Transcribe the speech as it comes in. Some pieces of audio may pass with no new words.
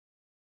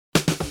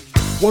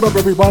What up,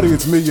 everybody?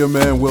 It's me, your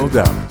man, Will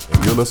Downing,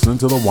 and you're listening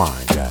to The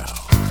Wine Gal.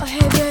 Oh,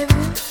 hey, baby.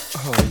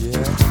 Oh,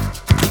 yeah?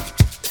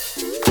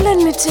 Let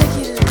me take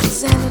you to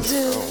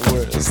Xanadu. Oh,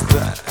 where is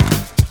that?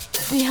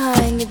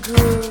 Behind the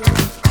groove.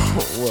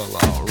 Oh, well,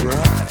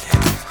 alright.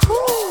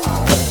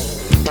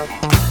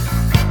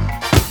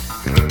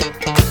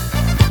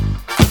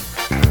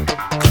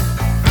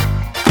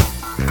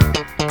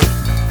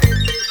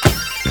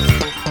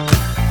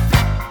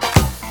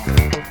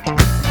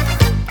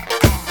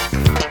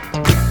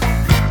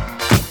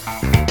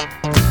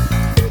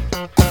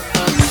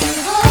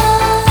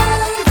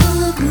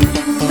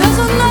 There's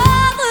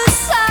another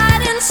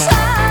side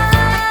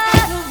inside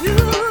of you.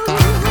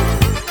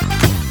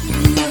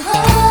 You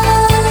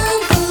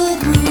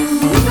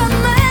can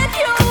make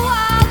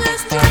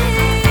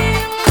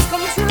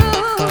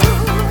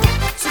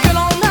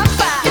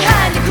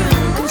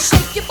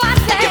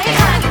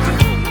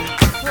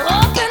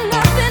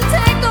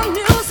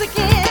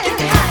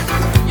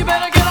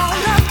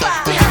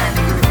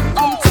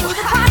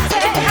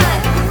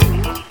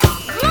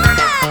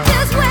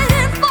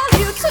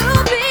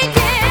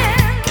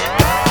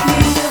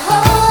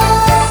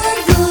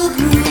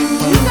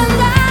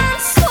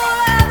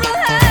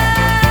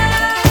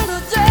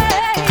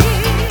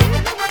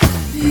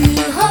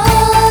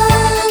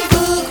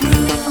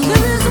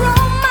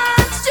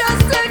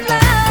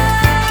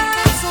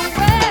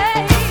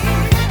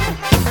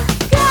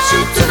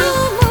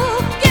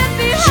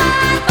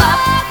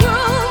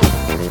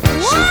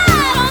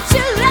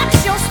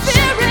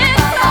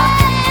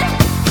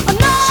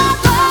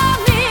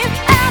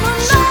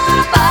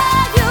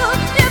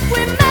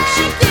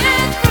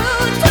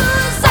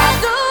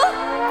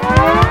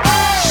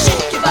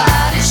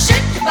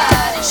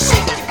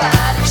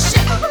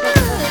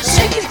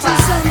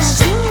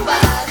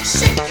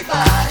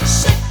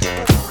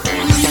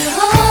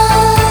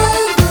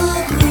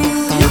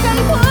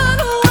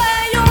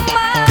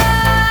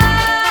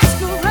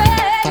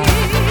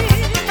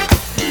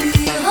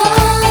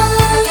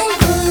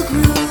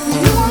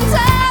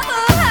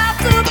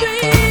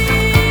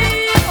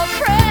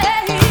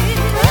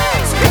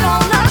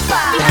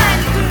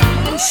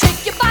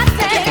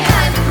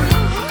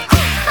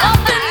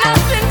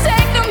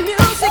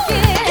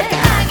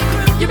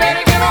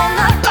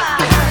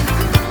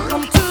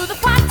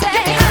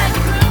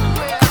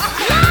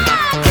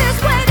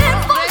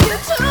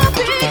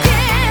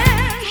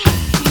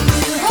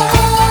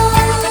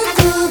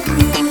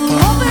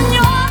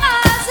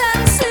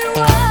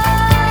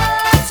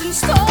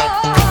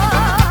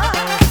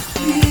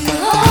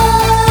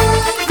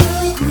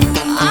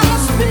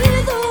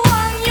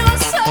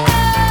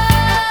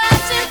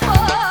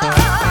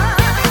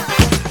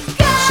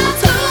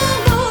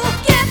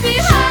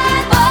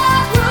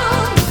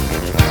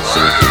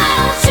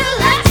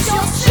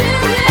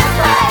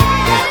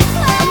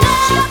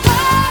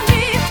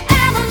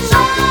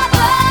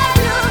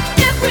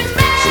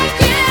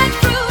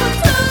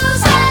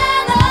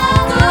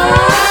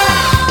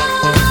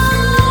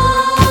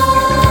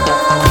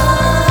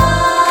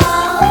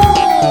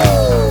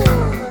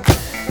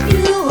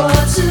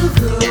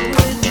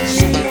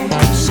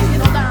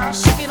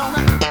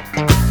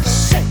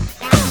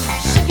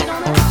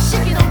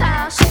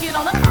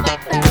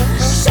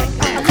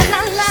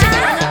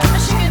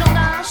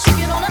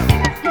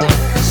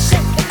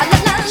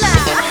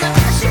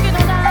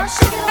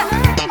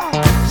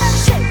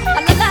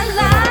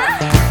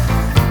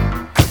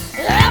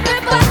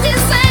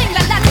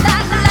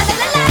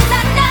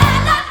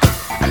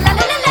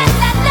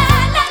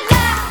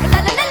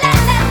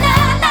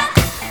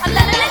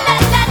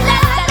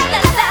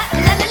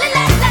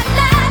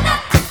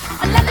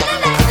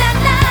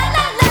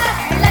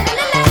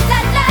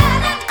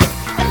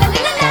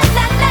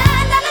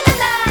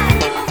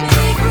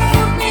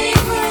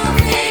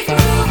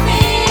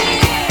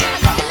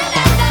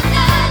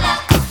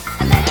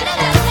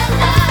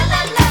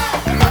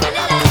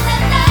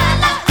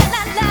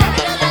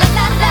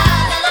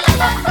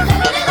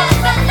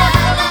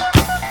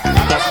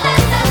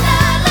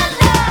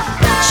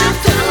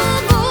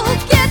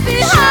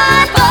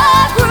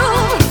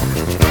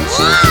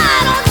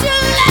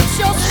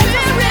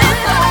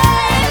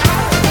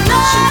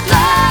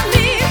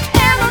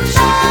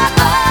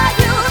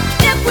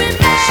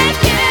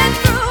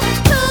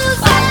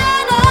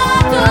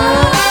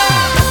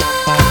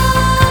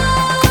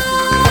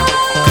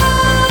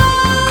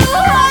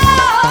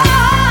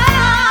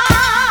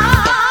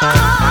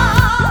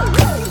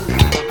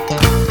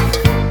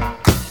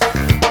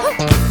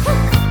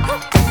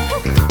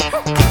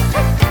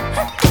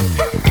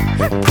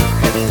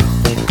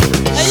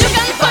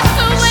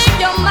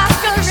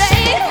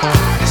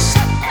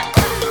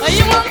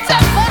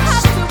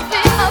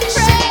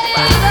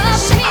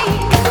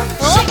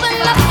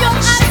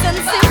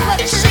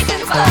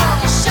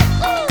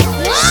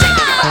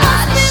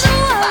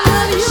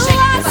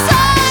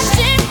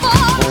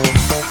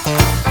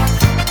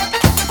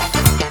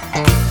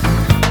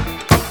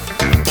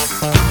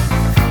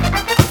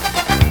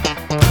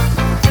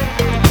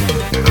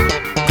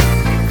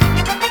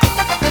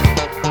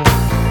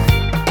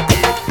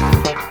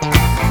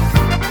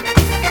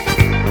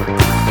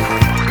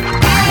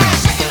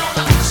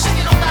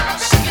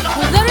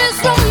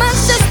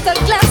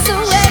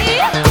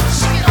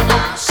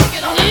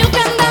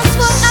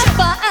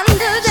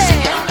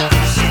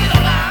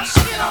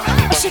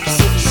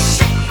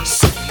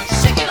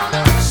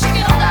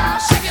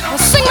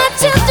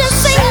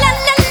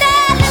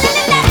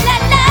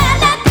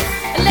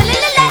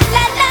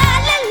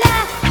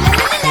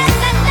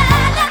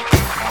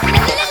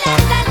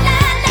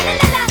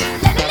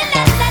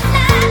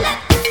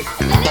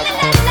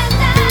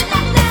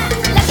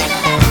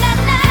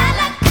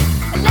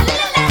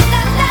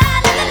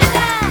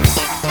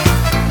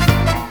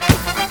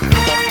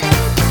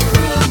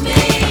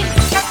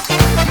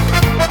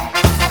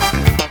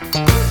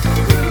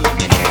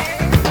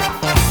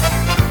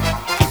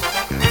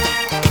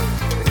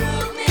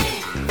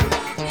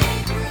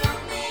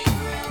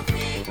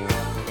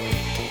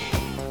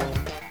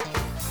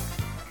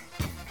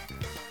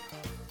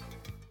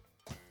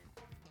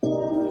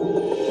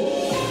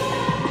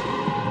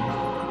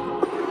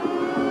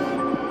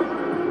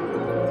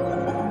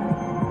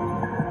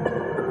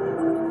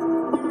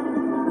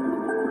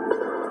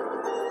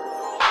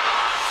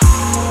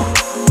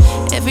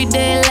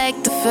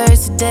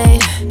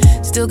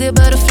Still get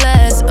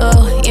butterflies,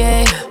 oh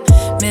yeah.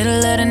 Middle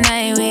of the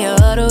night, we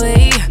all the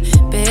way.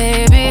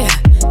 Baby,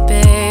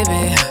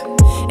 baby.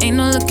 Ain't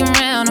no looking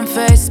around in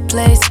first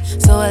place.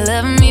 So I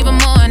love him even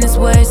more on his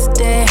worst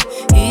day.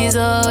 He's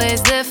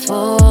always there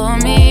for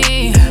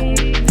me.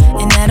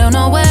 And I don't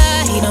know why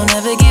he don't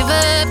ever give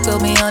up. Go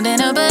beyond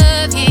and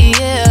above,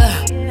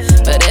 yeah.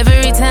 But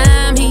every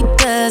time he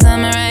does,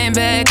 I'm right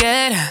back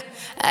at her.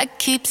 I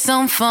keep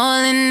on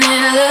falling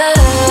in love.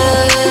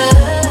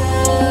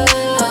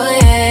 Oh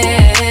yeah.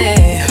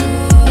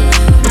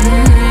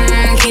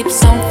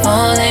 Keeps on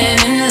falling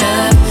in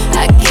love.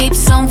 I keep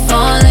on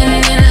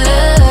falling in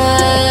love.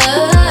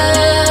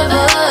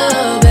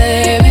 Oh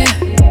baby.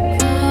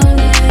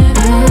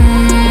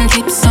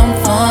 Keeps on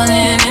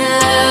falling in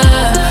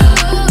love.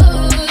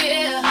 Oh,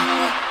 yeah.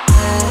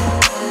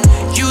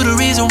 You the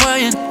reason why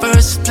in the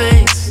first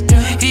place.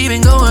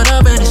 Even going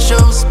up in the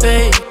show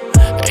space.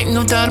 Ain't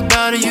no doubt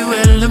about it, you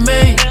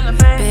elevate.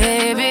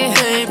 Baby,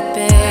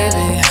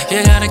 baby.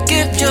 You gotta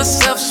give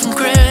yourself some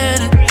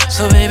credit.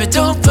 So baby,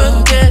 don't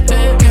forget.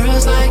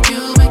 Girls like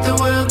you make the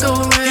world go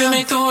round. You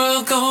make the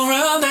world go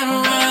round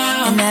and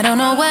round. And I don't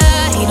know why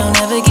he don't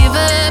ever give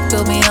up.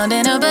 Go beyond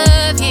and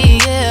above,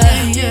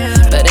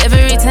 yeah. But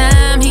every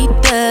time he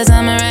does,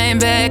 I'm right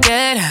back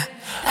at her.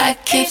 I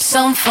keep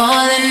on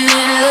falling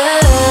in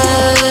love.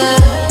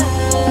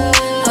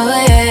 Oh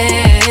yeah.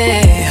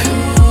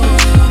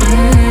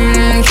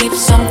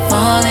 Keeps on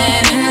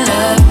falling in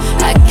love.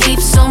 I keep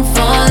on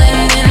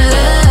falling in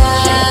love.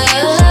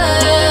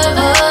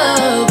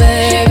 Oh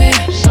baby.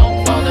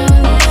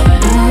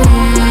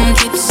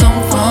 Keeps on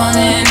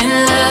falling in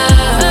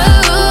love.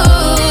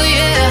 Oh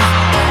yeah.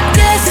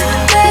 That's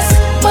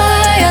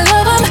why I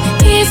love him.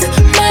 He's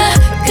my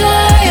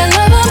guy. I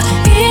love him.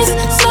 He's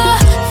so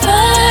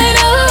fine.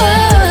 Oh.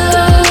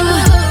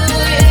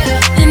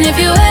 And if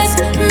you ask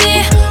me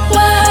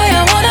why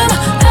I want him,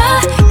 I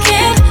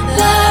can't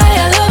lie.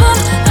 I love him.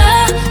 I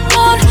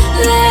won't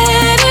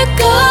let it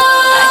go.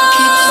 I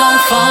keep on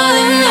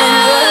falling in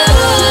love.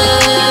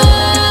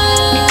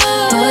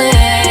 Oh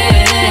yeah.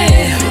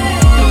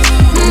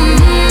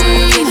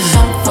 Keeps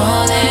on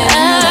falling.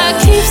 I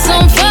keep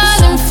on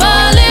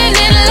falling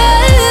in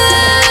love.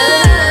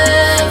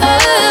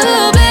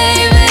 Oh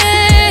baby.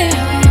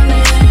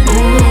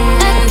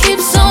 I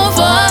keep on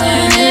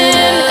falling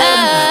in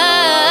love.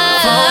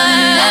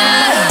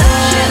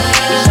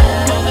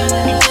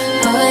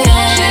 Oh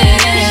yeah.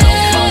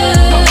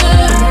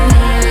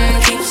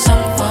 Keeps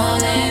on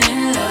falling in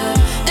love.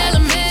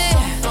 Element,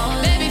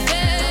 baby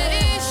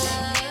face.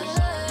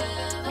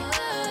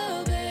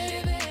 Oh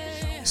baby.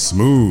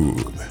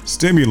 Smooth,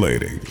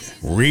 stimulating,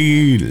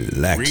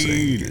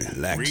 relaxing.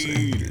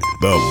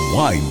 The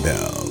wind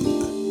down.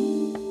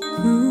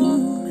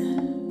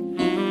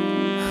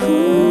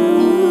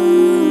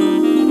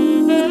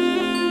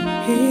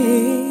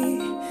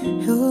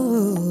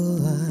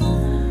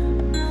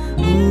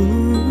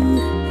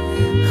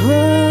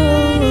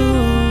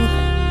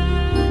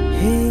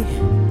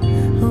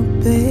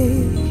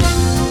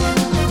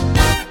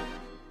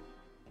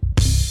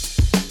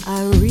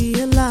 I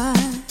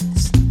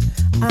realize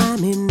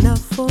I'm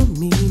enough for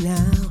me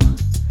now.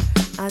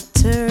 I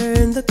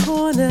turn the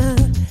corner,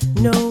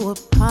 no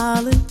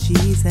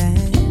apologies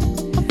and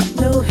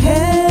no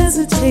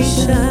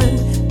hesitation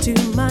to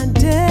my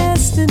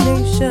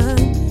destination.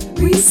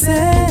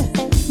 Reset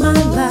my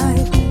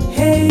life,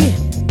 hey,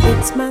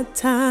 it's my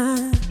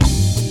time.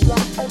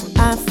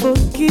 I've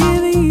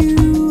forgiven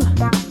you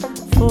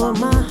for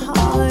my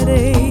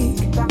heartache.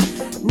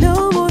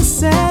 No more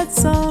sad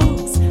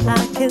songs,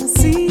 I can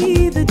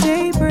see the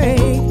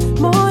daybreak.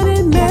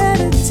 Morning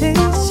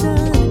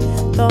meditation,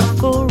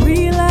 thoughtful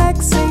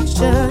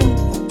relaxation.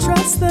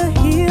 Trust the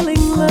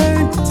healing,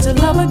 learn to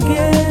love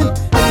again,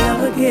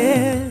 love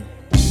again.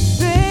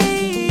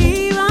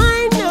 Babe,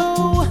 I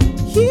know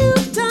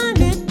you've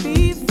done it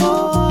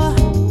before.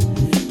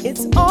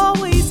 It's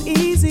always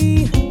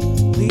easy,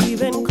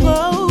 leave and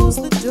close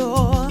the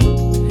door.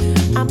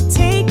 I'm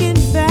taking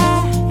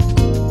back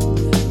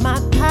my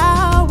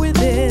power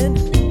within.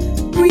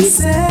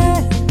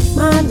 Reset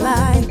my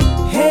life,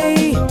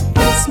 hey,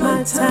 it's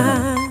my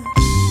time.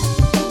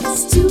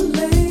 It's too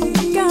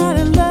late,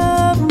 gotta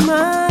love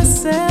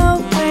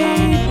myself,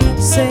 babe.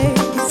 Say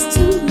it's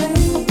too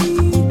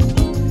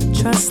late.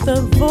 Trust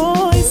the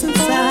voice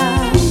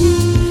inside.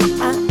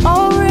 I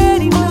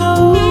already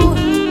know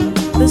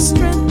the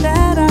strength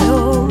that I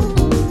own.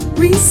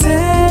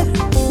 Reset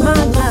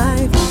my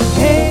life,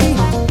 hey,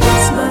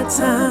 it's my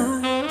time.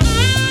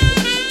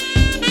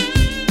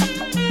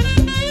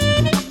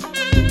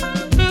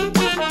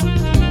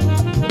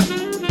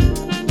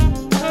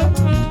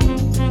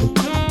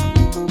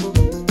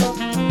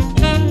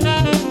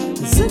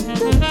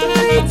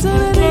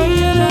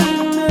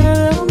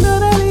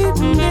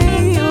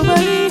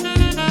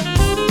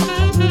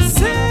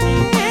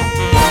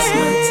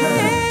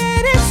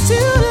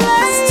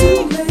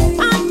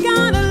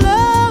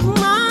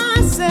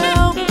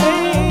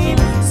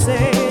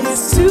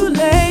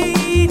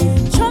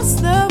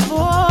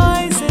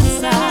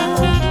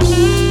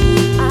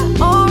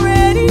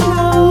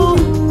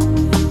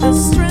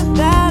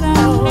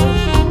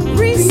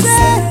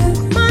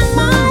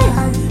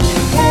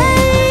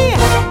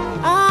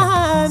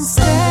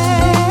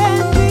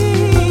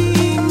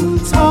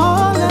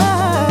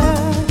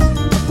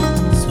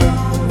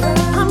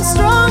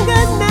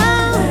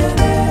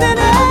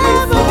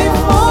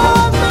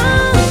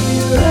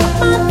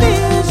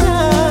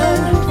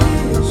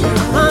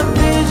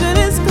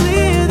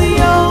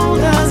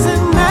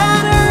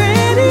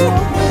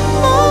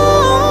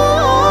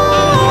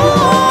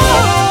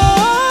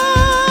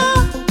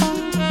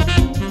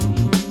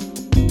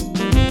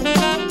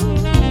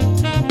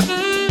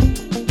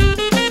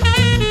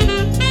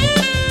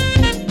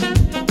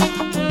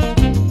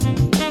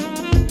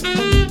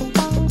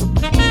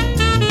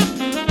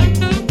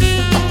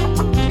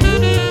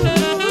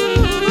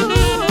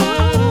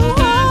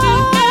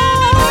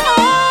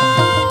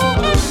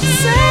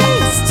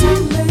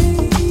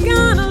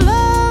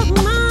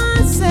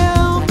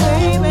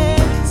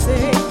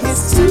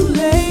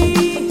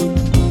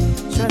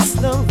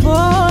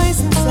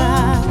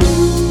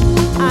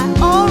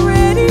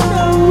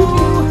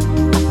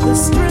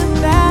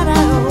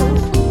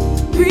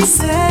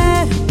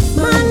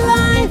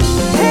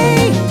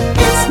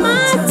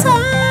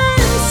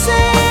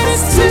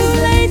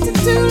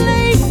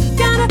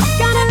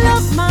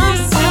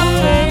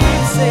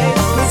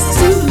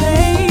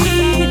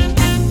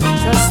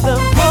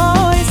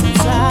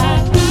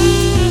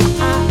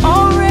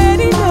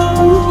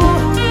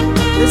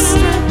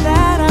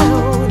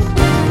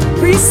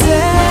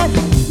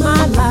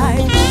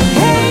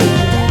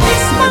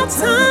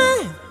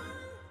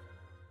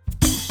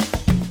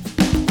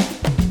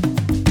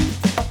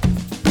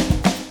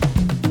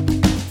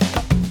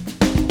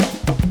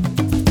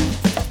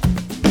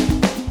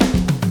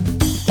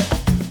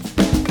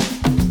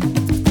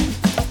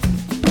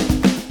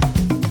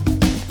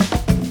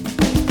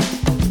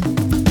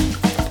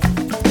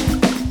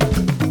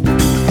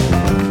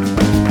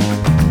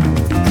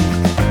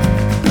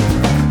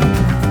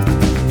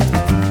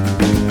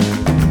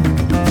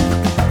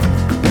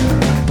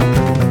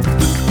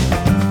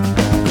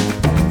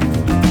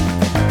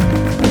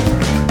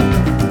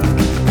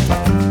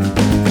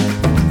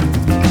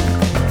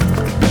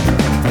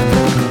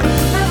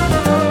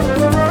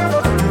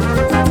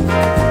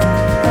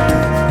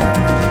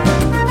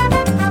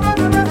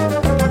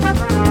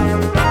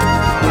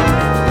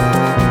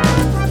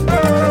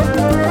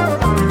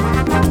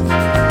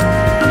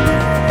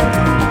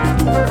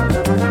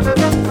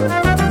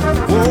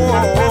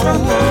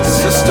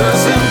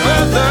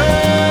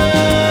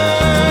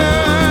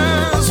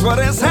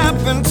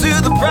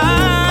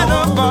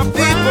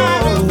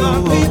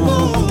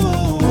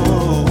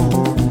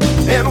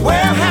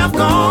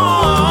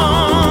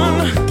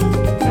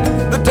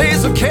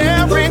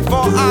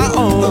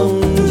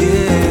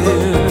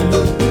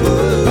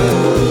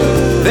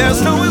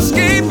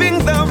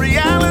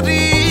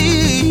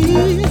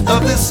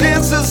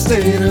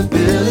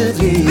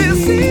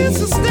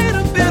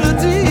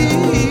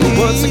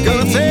 What's it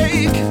gonna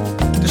take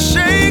to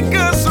shake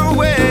us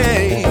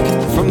awake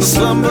from the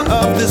slumber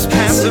of this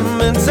passive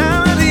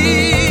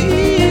mentality?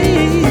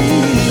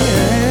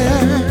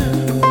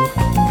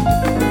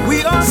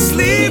 We are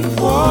sleepwalkers,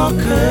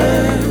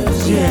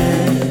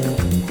 yeah,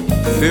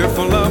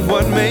 fearful of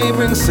what may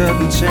bring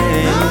sudden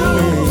change.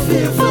 Oh,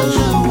 fearful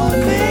of what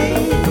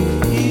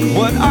may.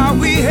 What are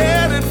we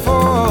headed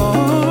for?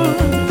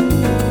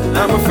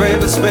 I'm afraid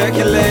to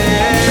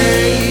speculate.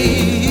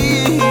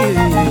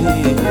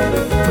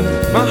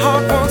 My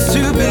heart wants to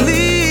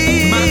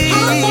believe,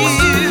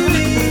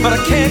 but I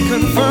can't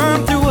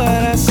confirm through what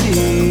I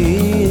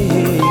see.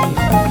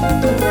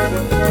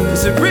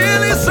 Is it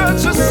really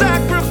such a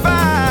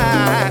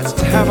sacrifice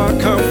to have our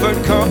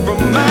comfort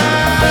compromised?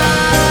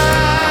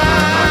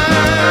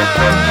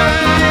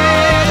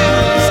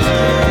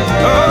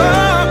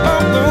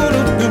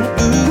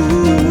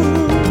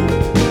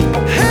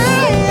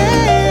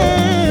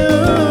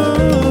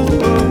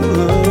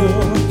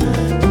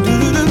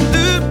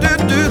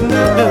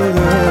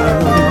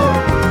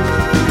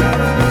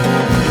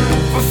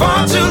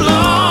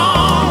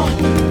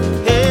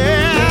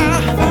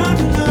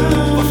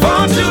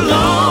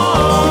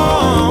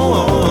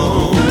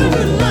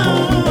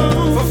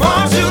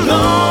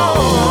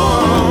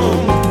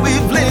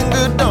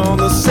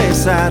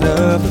 Side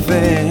of the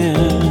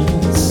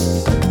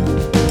fence.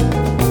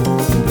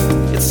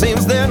 It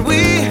seems that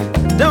we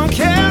don't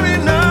care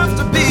enough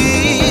to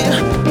be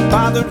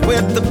bothered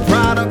with the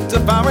product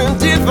of our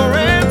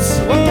indifference.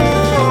 Whoa.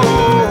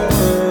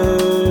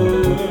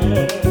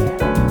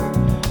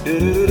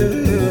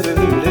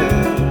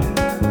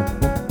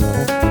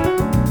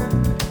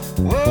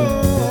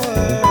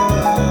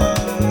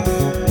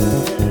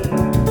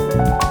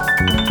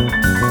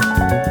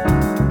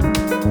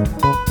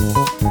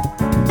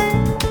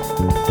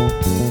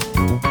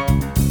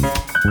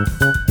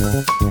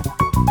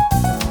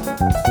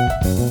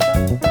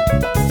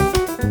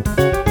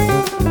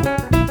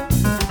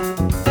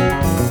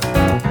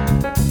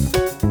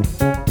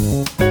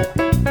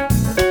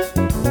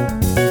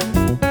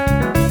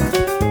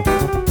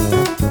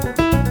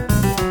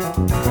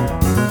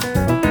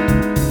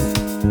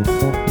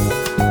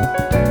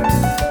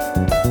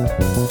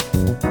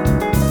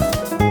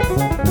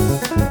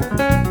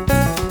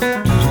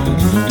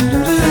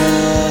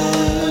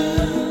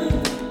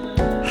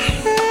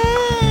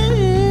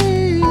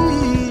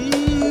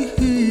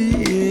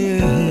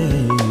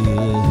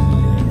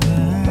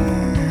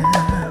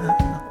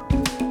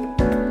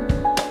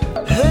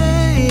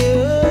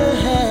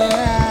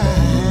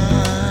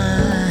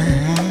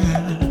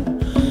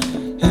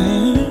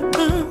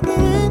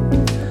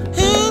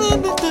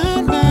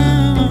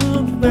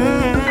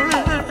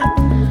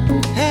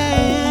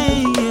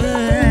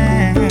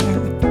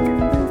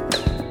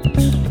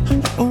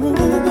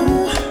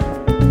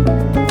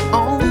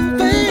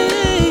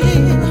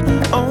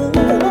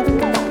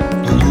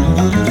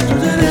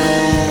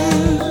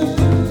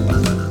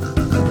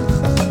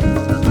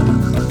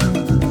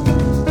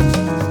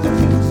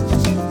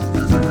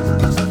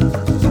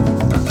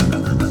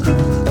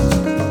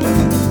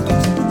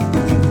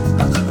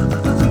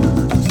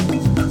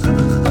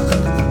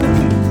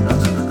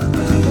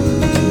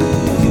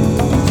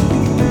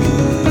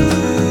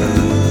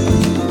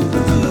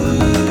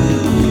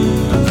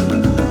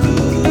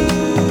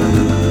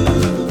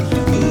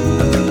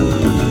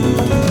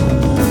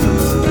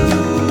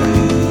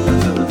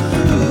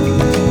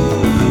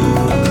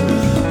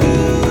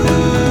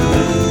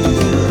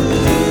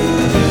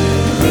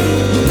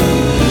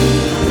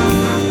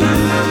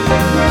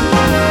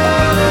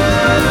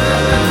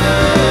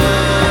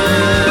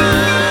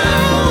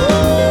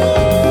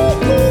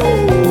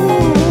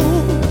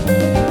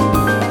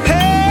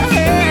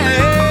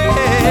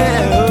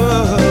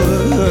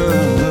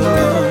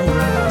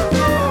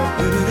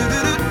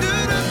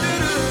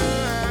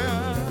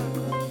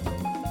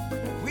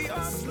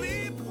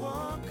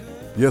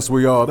 Yes,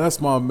 we are.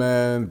 That's my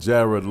man,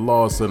 Jared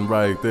Lawson,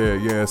 right there.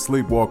 Yeah,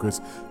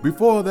 Sleepwalkers.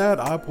 Before that,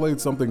 I played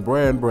something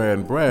brand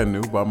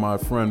new by my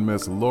friend,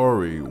 Miss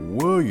Lori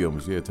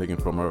Williams. Yeah, taken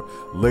from her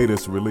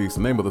latest release.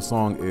 The name of the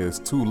song is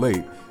Too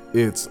Late.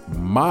 It's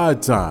My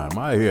Time.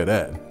 I hear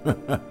that.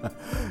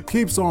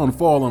 Keeps on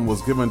Falling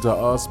was given to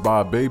us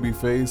by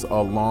Babyface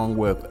along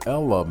with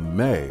Ella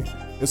Mai.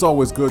 It's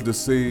always good to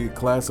see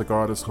classic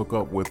artists hook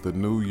up with the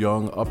new,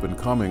 young,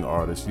 up-and-coming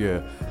artists.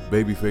 Yeah,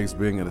 Babyface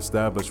being an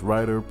established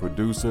writer,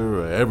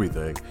 producer,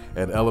 everything,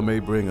 and Ella Mai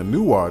being a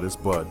new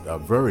artist, but a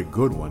very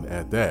good one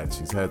at that.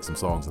 She's had some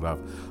songs that I've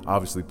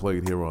obviously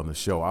played here on the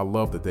show. I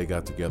love that they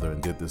got together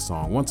and did this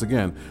song. Once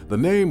again, the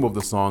name of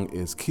the song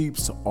is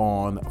Keeps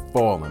on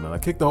Falling, and I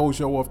kicked the whole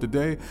show off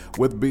today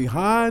with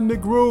Behind the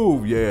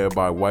Groove, yeah,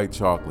 by White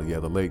Chocolate, yeah,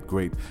 the late,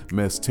 great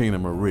Miss Tina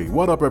Marie.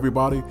 What up,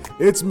 everybody?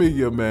 It's me,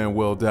 your man,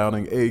 Will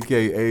Downing,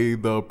 a.k.a.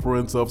 the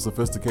Prince of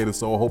Sophisticated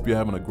Soul. Hope you're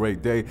having a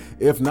great day.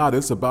 If not,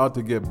 it's about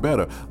to get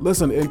better.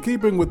 Listen, in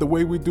keeping with the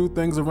way we do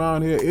things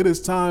around here, it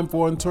is time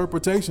for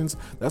interpretations.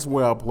 That's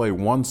where I'll play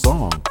one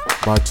song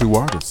by two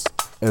artists.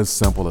 As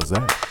simple as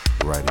that,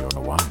 right here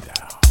on the Wind Down.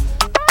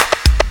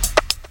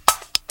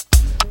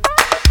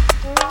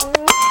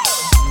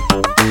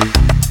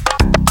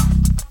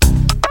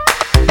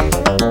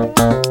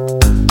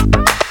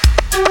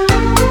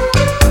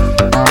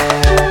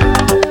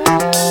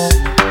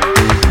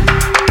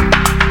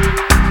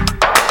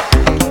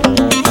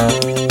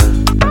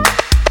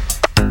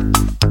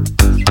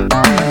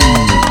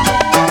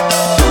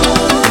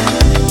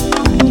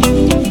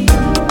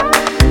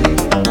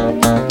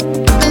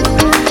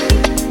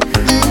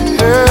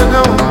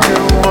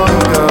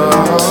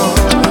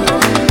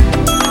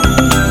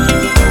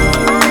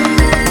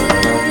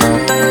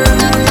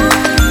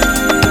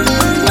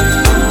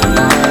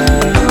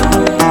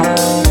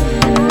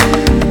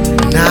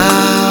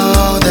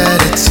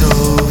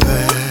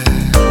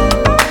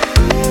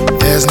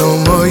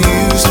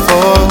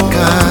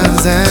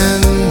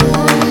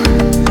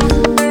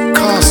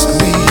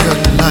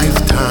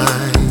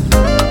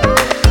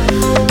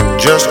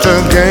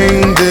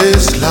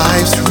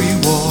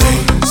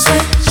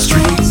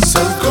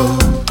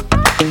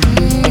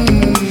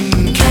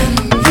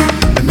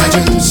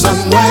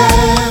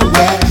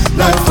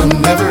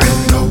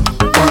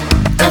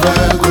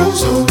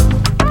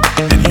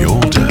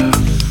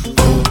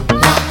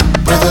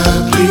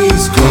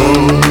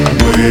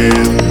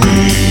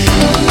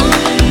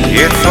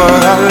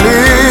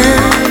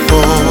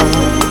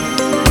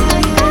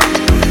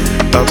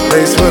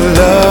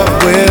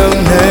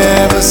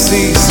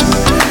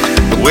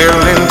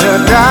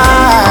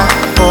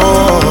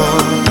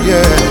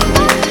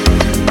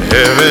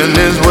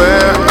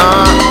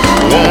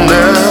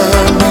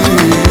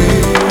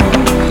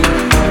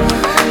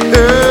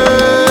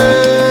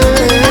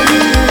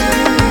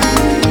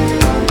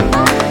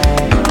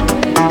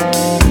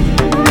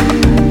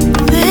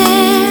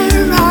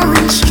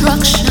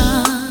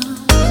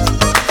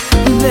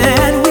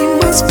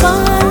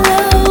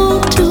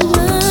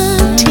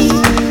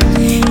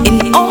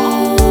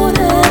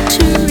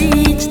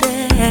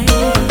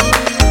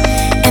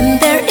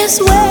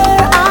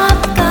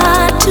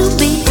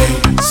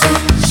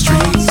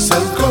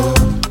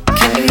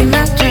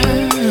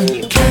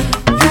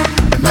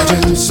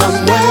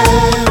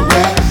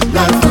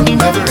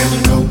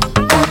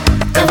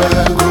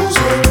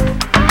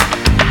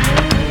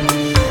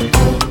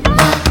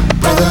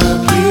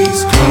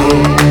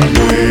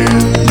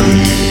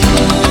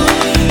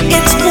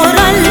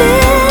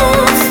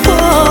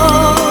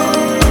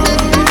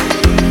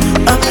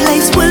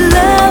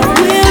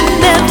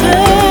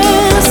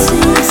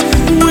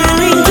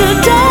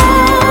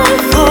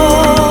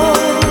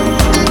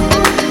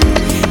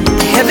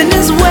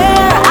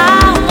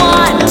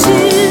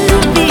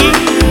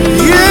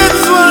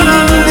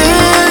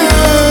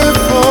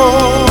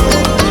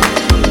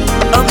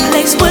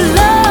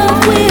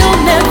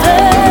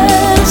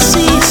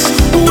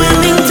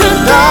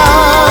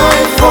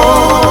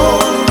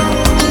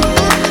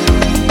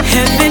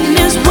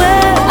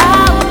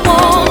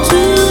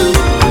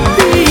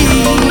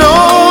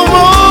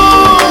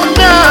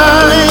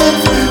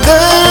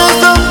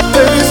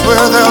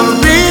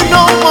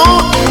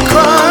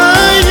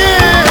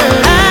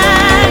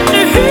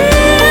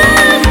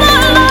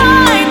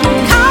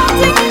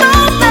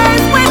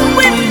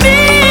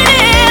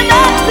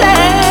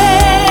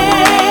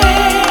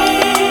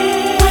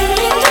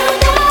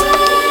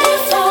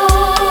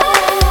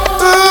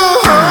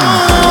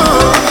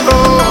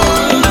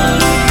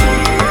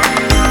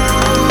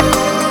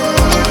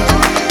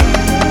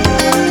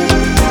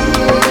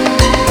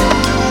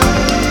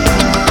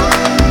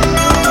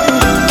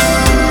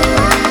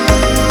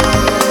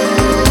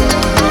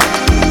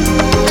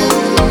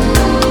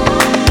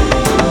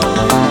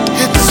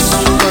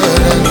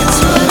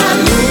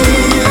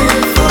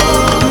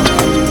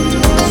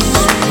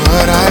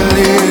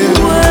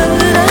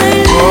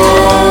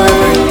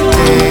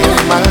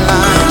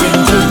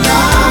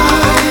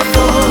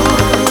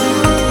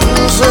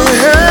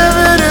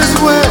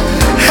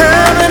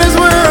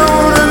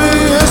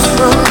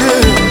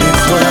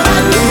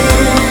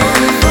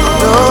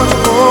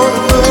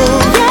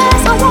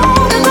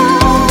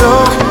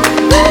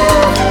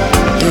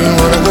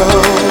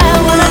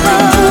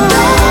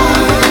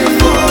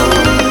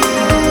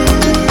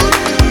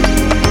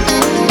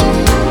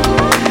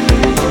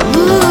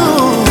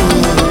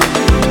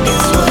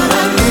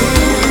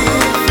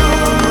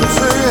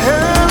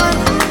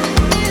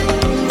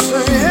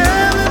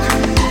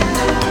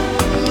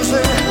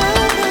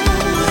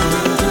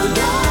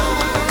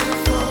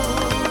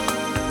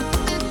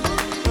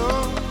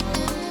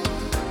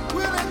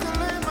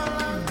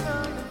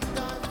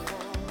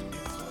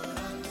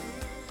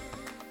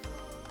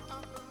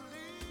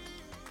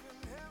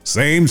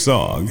 Same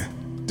song,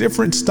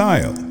 different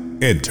style,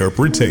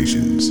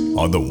 interpretations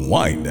on the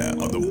wind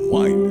down,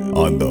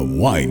 on the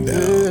wind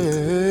down.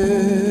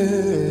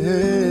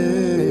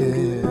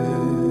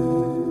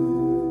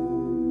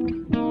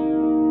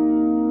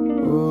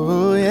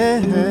 Oh yeah.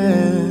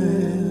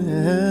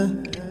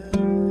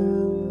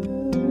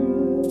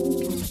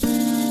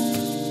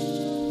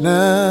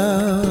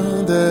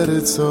 Now that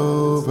it's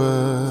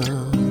over,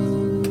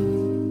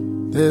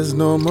 there's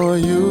no more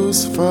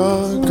use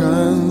for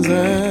guns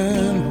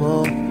and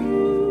war.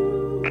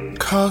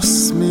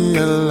 cost me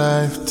a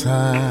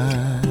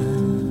lifetime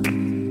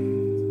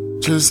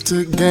just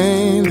to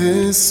gain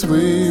this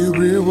sweet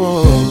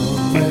reward.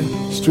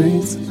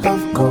 Streets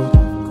of gold.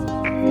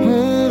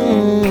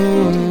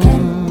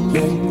 Can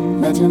you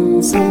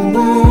imagine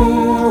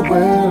somewhere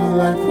where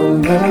life will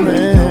never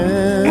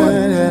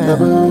end,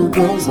 never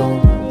goes on?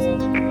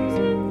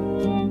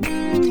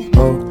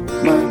 Oh,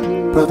 my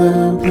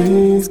brother,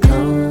 please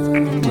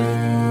come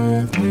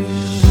with me.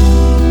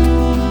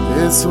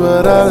 It's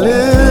what I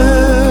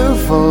live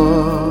for.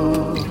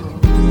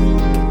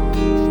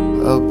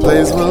 A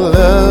place where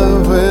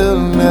love will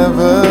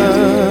never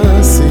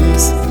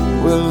cease,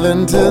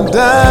 willing to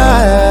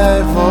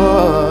die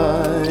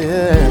for,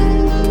 yeah.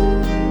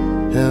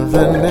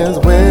 Heaven is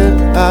where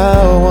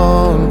I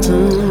want to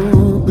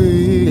be.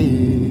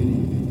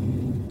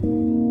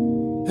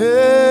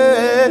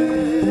 Hey.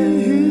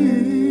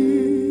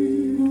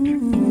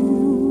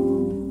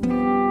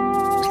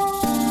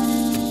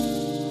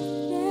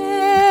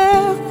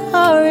 There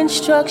are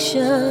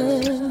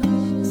instructions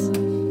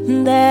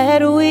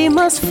that we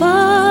must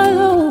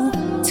follow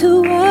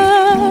to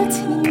a T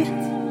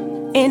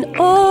in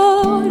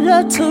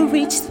order to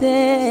reach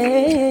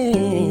them,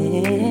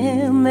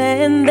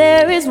 and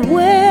there is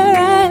where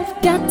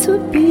I've got to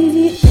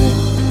be.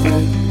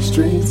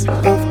 Streets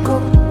of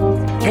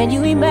gold. Can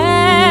you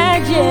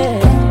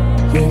imagine?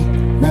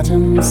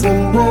 Imagine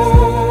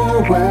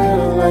somewhere where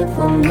life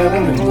will never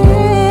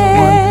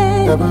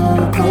end,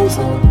 never close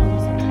on.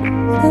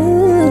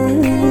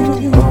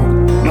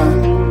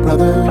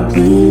 Brother,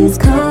 please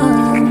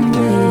come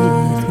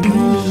with me.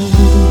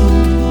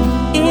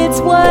 It's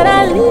what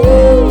I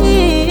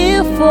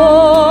live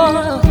for.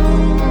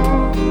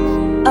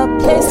 A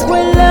place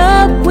where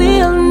love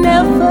will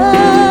never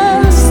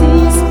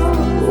cease,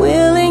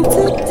 willing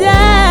to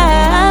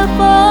die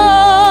for.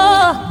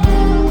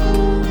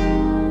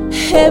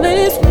 Heaven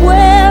is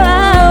where I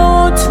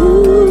want to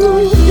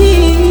be.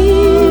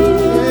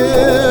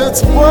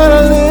 It's what I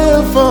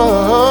live for.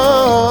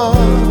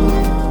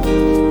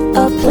 A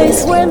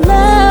place where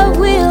love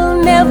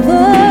will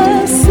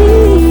never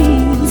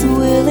cease,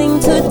 willing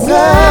to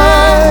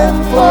die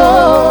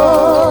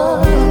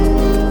for.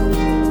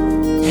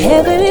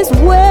 Heaven is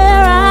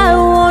where I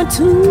want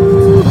to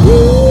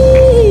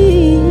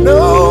be.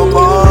 No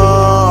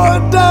more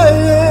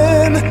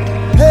dying.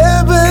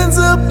 Heaven's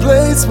a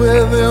place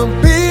where there'll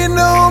be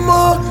no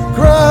more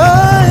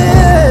crying.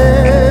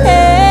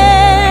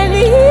 And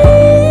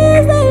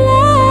here's the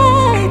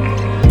light,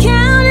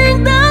 counting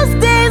those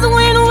days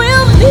when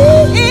we'll be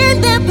in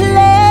that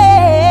place,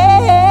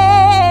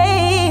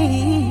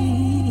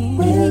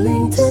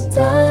 willing to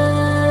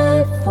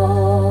die for.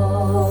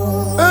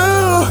 Oh,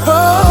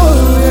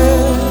 yeah.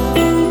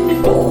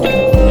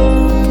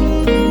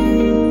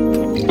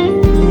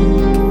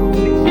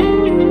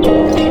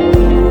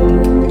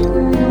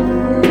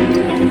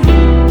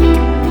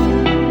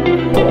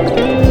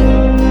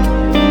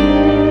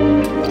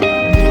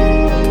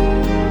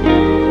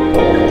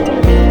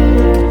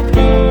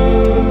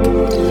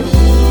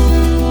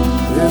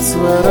 It's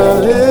what I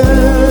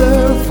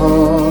live for.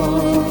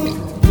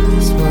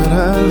 It's what I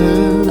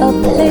live. A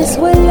place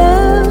where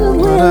love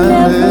will What I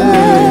never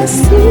live.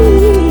 cease.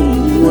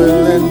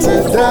 Willing to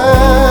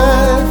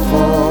die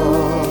for.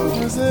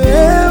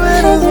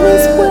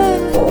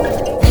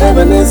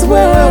 Heaven is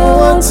where I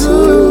want to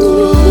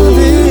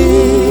be.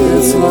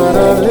 It's what I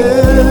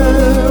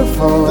live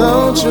for.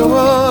 Don't you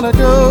wanna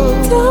go?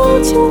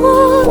 Don't you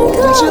wanna go?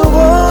 Don't you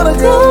wanna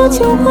go? Don't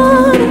you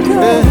wanna go?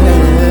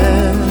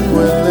 Yeah,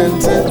 willing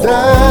to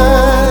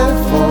die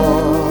for.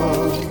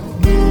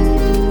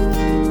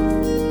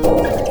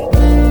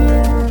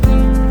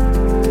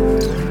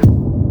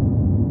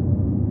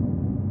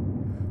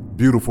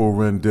 Beautiful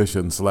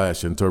rendition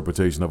 /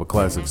 interpretation of a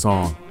classic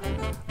song.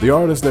 The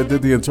artist that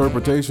did the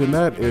interpretation,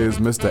 that is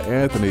Mr.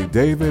 Anthony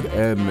David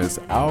and Miss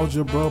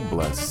Algebra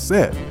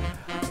Blessed.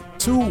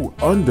 Two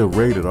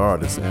underrated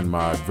artists in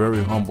my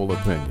very humble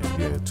opinion.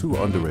 Yeah, two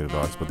underrated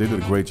artists, but they did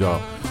a great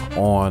job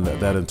on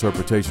that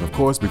interpretation. Of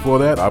course, before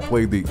that, I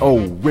played the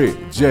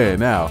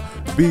original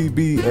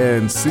BB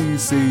and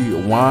CC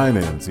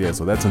Winans. Yeah,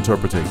 so that's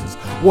interpretations.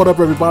 What up,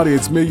 everybody?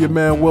 It's me, your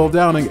man, Will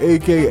Downing,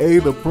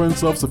 a.k.a. the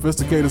Prince of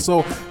Sophisticated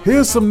Soul.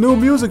 Here's some new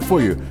music for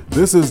you.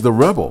 This is The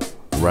Rebel,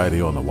 right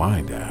here on The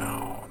Wind Down.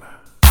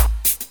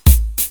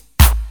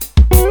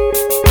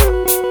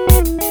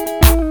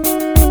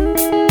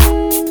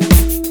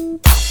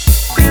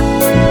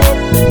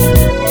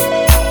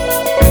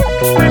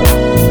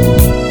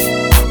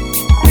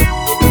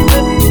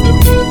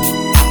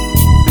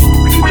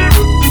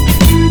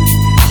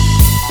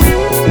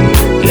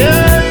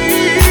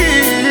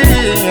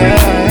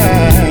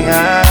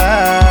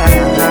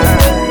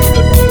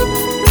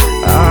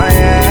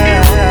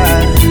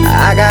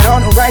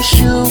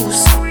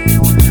 Shoes.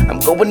 I'm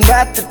going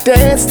out to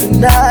dance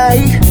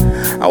tonight.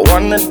 I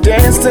wanna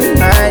dance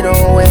tonight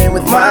away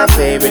with my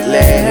favorite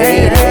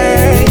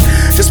lady.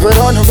 Just put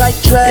on on the right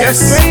track.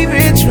 Yes, baby,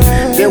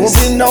 trust. There will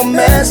be no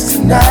mess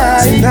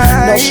tonight.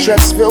 No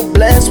stress, feel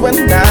blessed when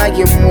I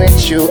am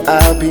with you.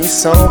 I'll be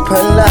so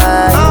polite.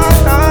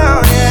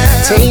 Oh,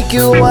 yeah. Take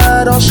you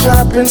out on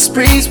shopping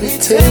sprees. We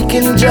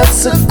taking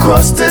just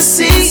across the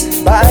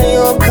seas. Buy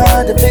your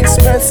car to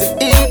expensive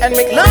eat and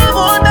make love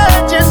all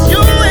night, just you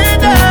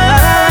and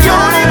I. You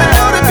don't even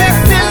know the big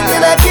feeling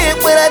that I get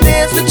when I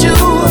dance with you.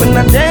 When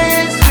I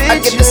dance with you, I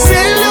get the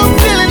same little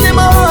feeling in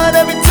my heart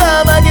every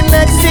time I get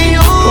next to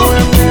you. when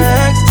I'm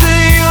next to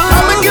you.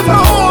 I'ma give my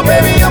all,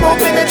 baby. I'm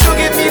hoping that you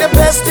give me the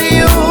best of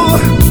you.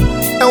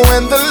 And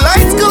when the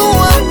lights go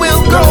up,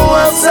 we'll go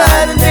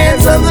outside and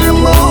dance under the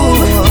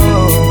moon.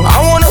 I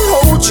wanna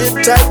hold you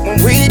tight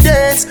when we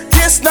dance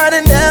this night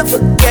and never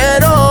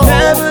get old.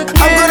 I'm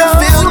gonna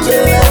feel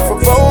your love for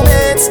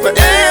romance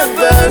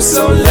forever.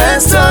 So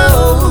let's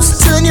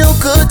toast to new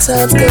good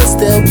times, cause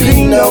there'll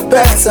be no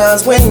bad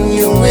times when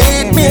you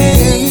with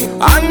me.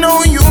 I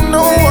know you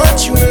know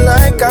what you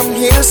like. I'm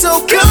here, so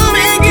come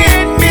and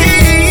get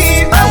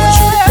me. I want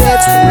you to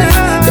dance with me.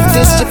 If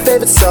this your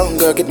favorite song,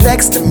 girl, get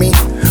next to me.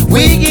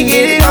 We can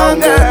get it on,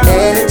 girl.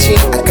 Energy,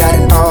 I got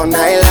it all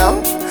night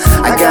long.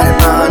 I got it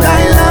all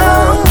night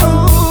long.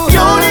 You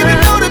don't even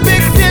know the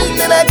big feeling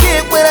that I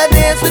get when I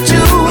dance with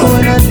you.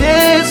 When I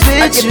dance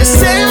with I get the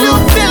same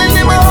little feeling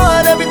in my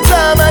heart every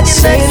time I get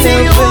next to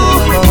you.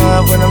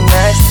 When I'm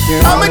next to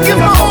you. I'ma give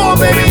my all,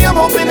 baby. I'm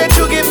hoping that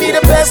you give me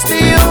the best of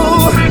you.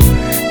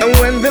 And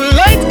when the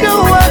lights go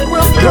out,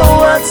 we'll go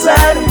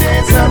outside and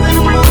dance under the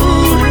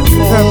moon.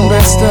 The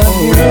best of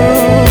you.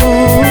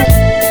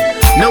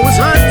 No, it's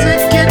hard to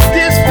get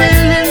this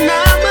feeling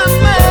out my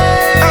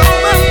mind. Out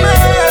my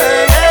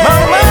mind. My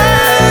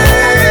mind.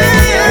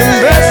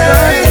 The best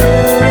of you.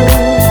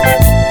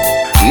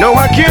 No,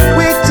 I can't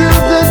wait till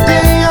the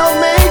day I'll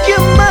make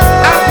you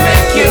mine. I'll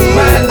make you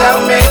mine.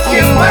 I'll make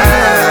you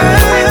mine.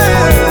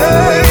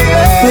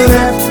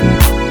 Left,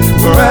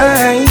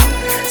 right,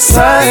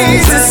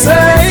 side to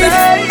side.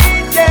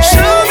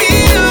 Show me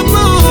your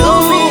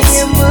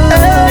moves.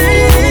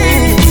 Hey.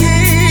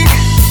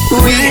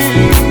 We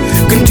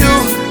can do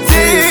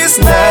this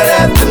night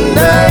after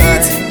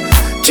night.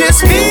 Just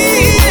me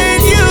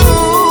and you.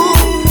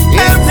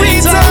 Every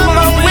time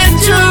I'm with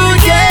you,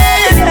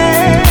 yeah.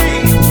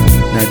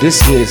 Now this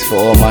here is for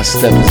all my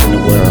steppers in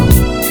the world.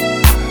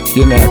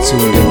 You're now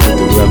tuned in with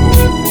the Rebel.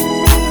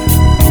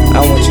 I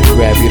want you to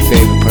grab your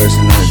favorite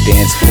person on the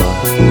dance floor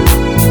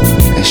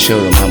and show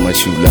them how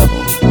much you love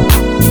them.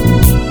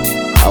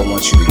 I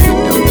want you to give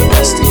them the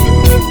best of you.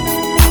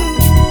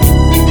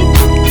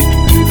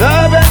 The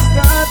best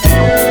of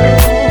you.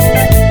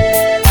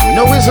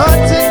 No, it's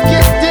hard to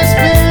get this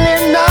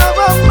feeling out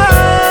of my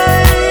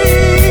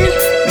mind.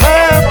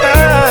 My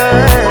mind.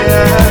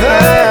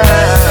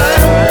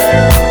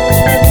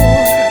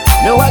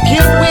 No, I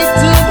can't wait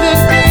till the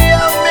day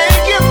I'll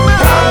make you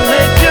mine. I'll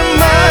make you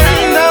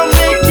mine. I'll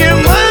make you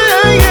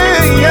mine.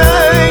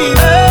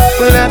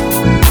 Left,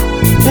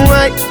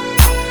 right,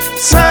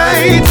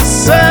 side to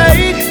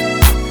side.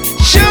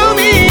 Show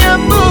me your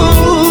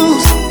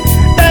moves.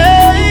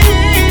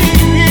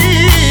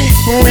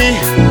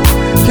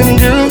 We can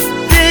do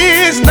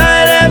this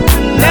night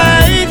after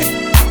night.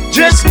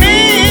 Just me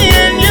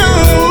and you.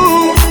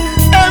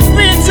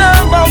 Every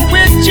time I'm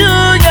with you,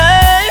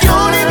 yeah. You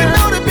don't even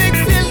know the big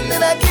feeling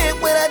that I get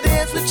when I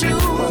dance with you.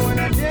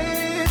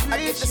 I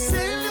get the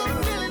same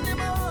little feeling in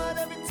my heart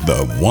every time.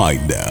 The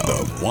Wind Down. The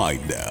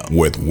Wind Down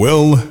with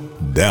Will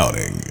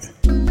Downing.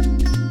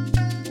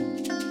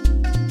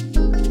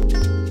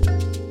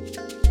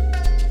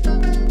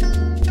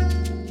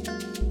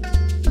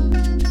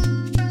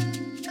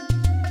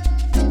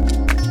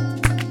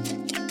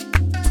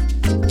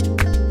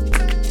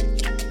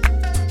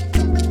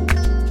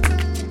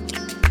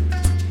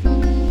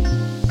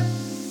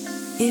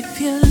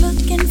 If you're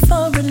looking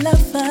for a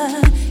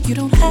lover, you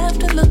don't have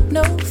to look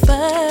no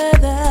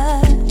further.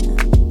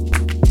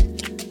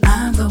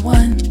 I'm the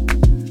one.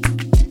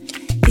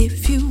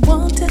 If you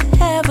want to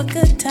have a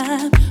good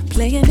time,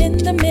 playing in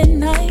the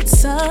midnight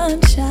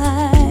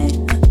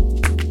sunshine,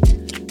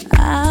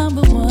 I'm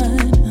the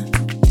one.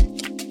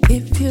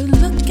 If you're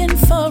looking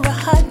for a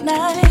hot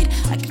night,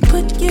 I can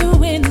put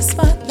you in the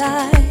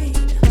spotlight.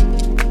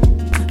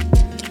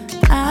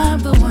 I'm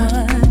the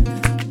one.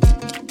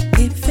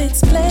 If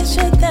it's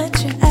pleasure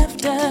that you're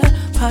after,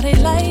 party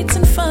lights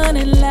and fun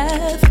and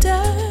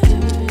laughter,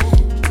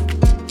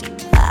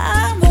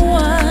 I'm the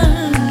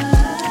one.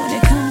 When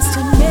it comes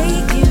to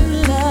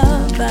making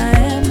love, I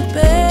am the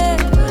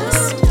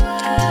best.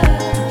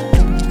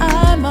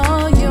 I'm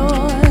all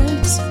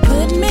yours.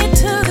 Put me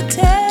to the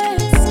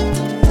test.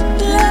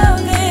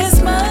 Love is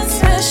my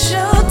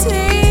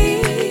specialty.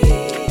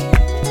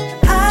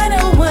 I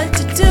know what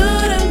to do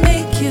to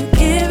make you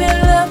give your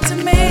love to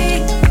me.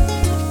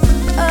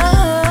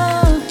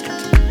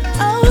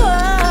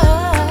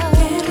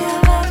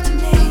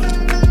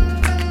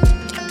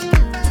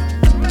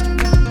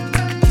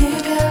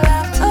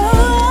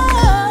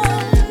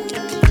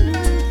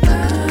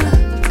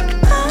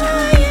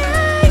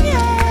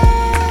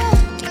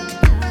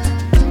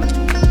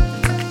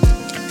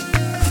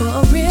 for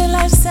a real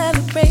life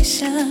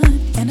celebration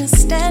and a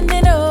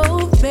standing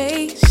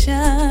ovation.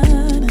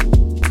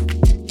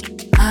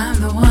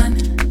 I'm the one,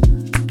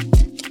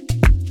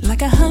 like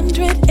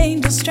 100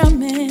 angels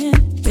strumming.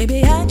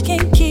 Baby, I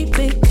can't keep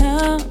it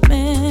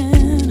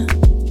coming.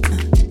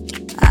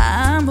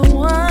 I'm the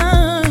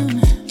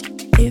one.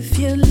 If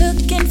you're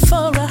looking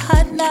for a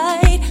hot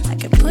night, I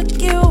can put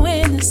you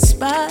in the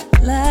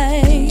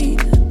spotlight.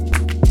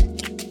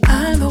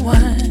 I'm the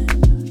one.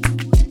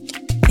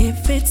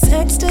 If it's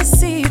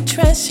ecstasy or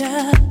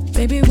treasure,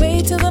 baby,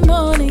 wait till the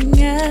morning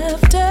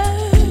after.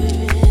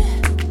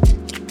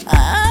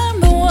 I'm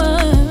the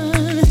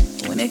one.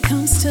 When it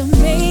comes to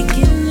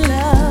making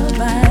love,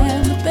 I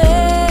am the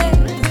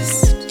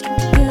best.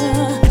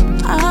 Yeah,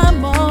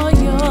 I'm all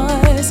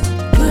yours.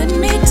 Put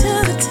me to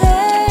the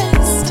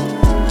test.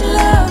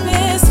 Love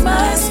is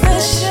my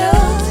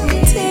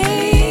specialty.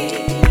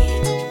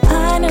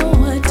 I know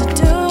what to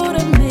do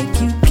to make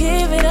you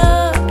give it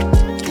up.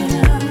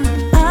 Yeah,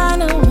 I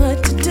know what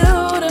to do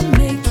to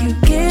make you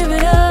give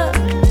it up.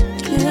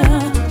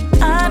 Yeah,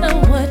 I know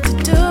what to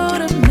do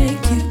to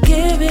make you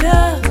give it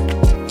up.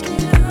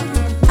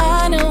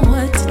 I know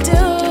what to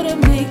do to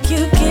make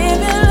you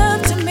give it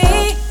up to me.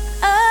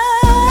 Oh,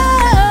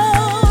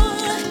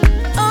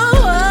 oh,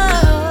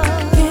 oh.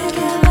 Give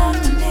your love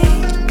to me.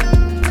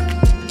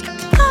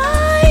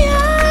 Oh,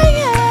 yeah,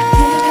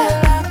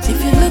 yeah. If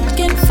you're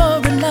looking for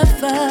a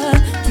lover,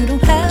 you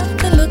don't have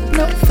to look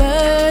no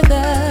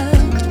further.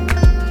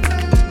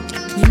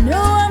 You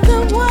know I'm the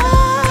one.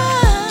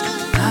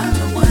 I'm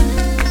the one.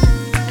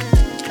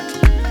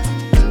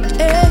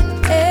 Eh,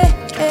 eh,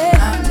 eh.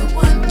 I'm the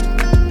one.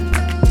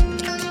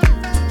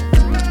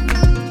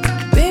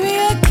 Baby,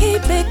 I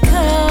keep it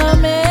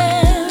coming.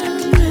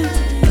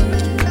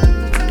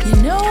 You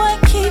know I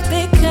keep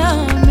it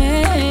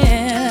coming.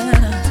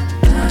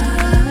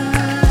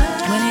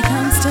 When it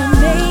comes to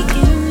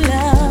making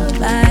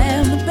love, I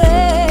am the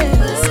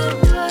best.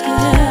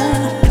 Yeah,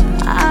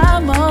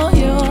 I'm all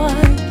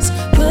yours.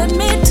 Put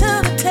me to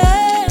the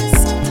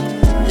test.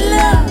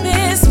 Love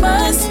is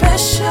my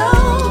specialty.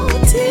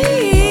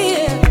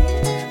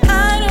 I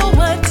know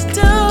what to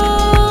do.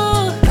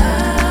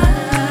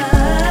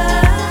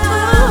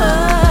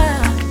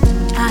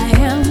 I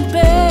am the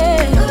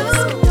best.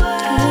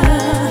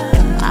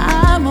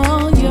 I'm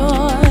all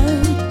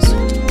yours.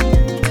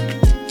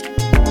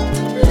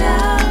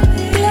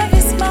 Love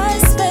is my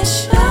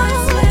specialty.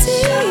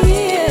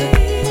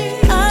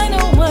 I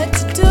know what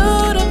to do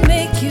to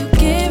make you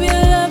give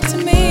your love to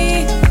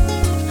me.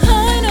 I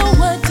know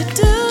what to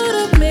do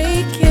to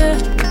make you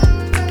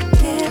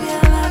give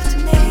your love to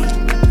me.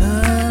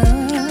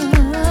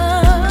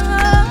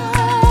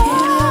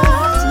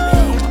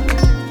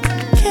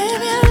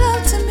 Give your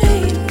love to me.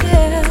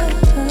 Yeah.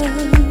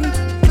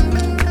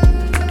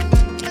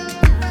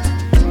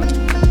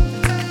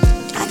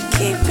 I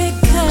keep it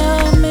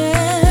coming.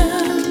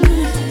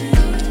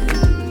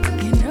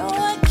 You know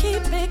I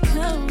keep it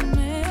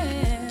coming.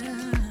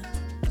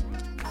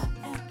 I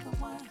am the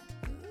one.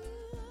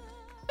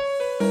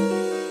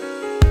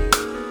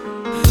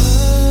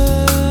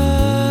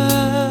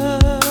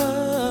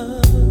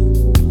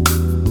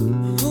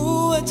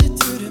 Ooh, what you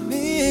do to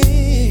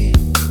me?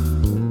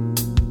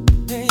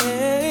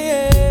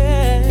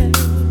 Yeah.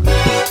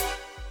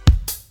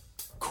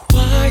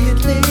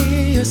 Quietly,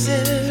 your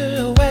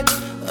silhouette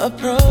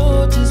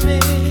approaches me.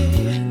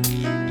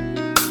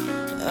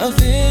 A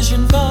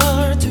vision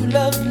far too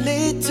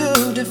lovely to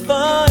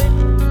define.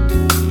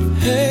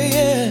 Hey,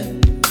 yeah.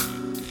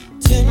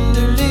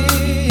 Tenderly,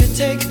 you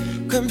take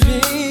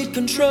complete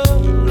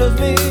control of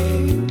me.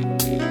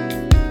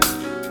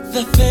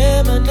 The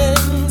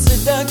feminine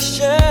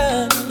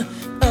seduction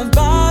of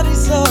body,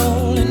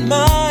 soul, and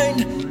mind.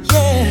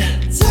 Yeah.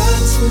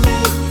 Touch me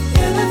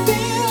and I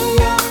feel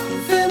your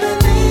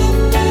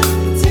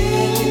femininity.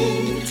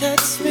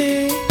 Touch me,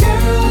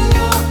 girl,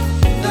 you're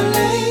the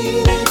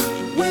lady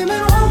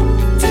women want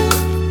to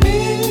be.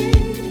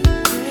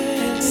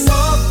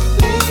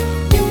 Softly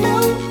you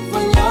move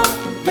when you're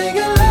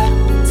making love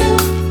to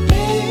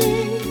me.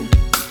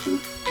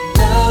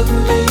 Love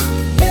me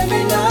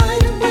every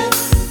night with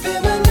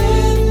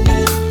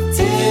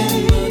femininity.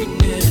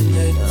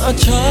 A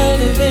child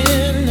of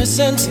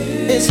innocence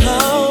is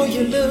how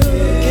you look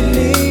at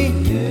me.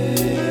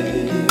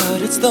 But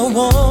it's the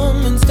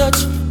woman's touch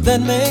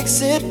that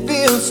makes it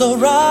feel so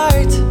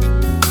right.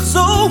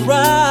 So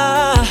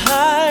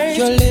right.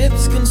 Your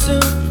lips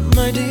consume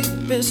my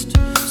deepest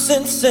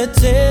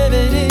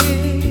sensitivity.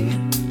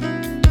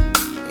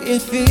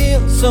 It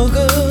feels so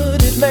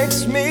good, it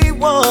makes me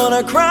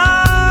wanna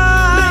cry.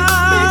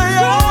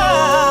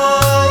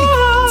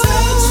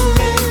 Touch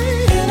me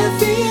and I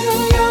feel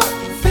your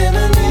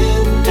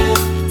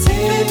femininity.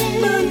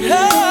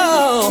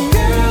 Oh,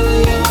 girl,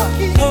 you're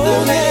the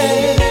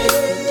lady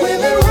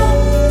women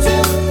want to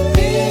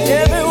be.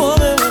 Every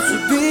woman wants to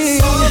be.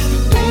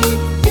 Softly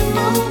you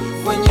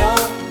move when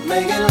you're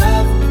making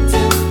love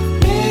to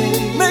me.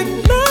 Make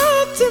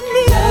love to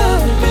me.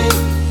 Love me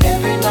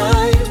every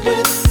night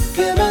with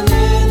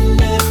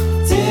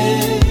femininity.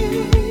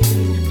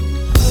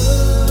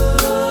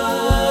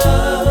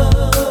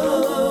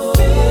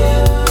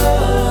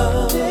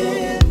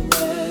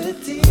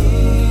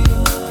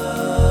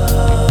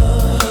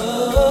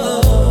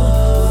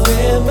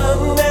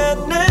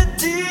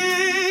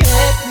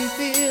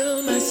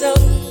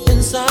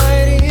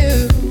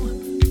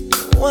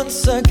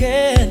 once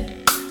again.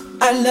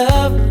 I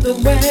love the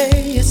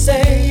way you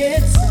say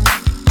it's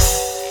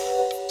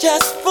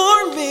just for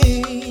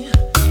me,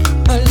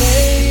 a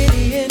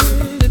lady in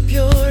the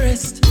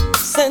purest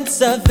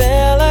sense of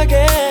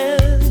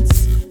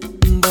elegance.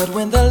 But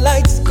when the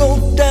lights go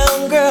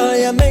down, girl,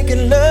 you're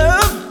making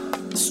love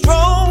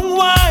strong,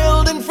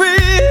 wild, and free.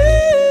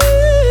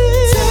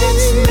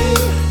 Touch me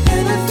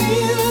and I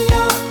feel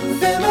your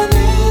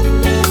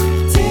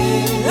femininity.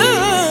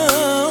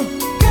 Oh,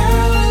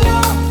 girl,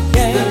 you're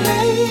the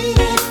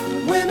lady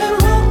women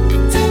want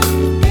to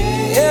be.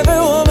 Every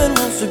woman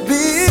wants to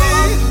be.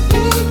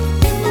 Softly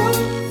you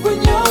move when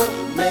you're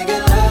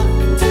making love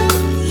to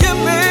me.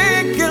 You're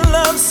making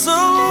love so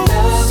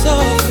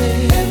softly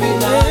every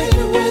night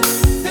with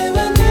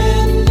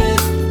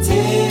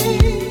femininity.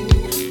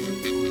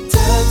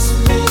 Touch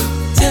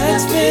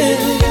me,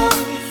 your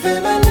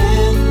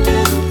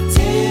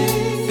femininity.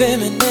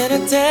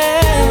 Femininity.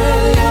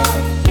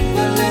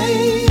 The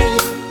lady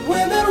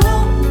women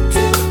want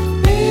to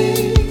be.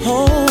 Oh.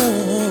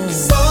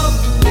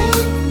 Softly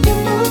you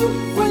move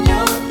when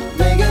you're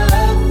making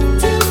love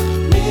to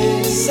me.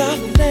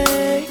 Softly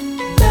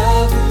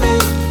love me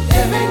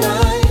every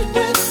night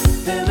with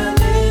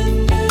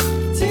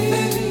femininity.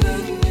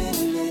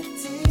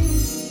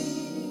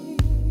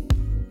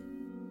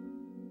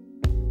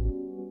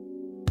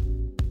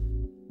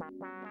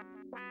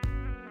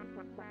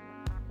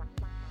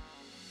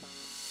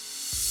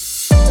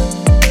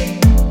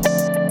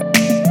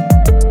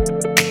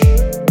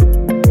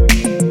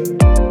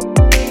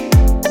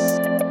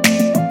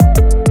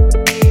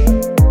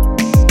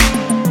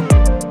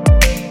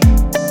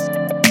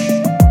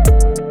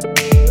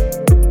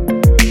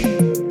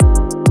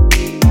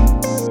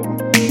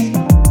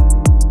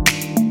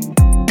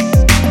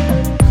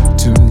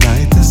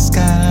 Tonight the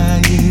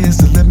sky is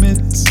the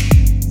limit.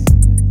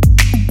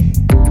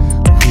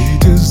 We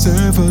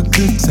deserve a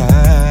good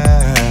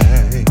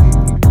time,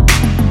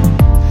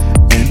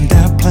 and I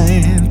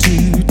plan to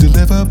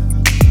deliver,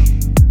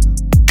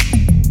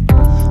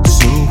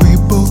 so we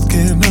both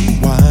can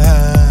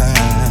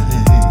unwind.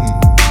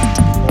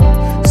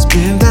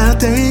 Spend our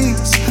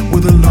days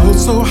with a load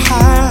so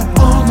high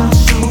on our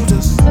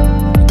shoulders.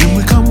 Then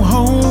we come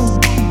home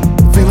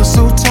feeling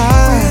so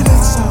tired. When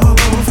it's all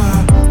over,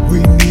 we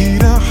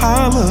need a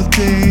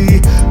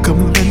holiday.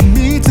 Come let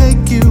me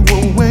take you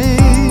away,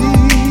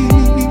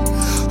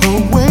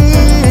 away.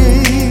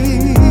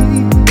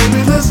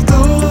 Baby, let's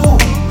go.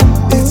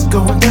 It's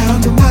going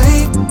down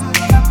tonight.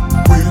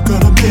 We're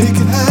gonna make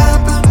it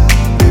happen.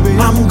 Baby,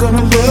 I'm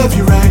gonna love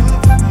you right.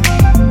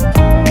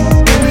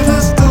 Baby,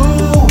 let's go.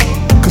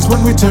 'Cause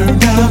when we turn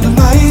down the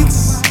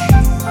lights,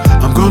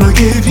 I'm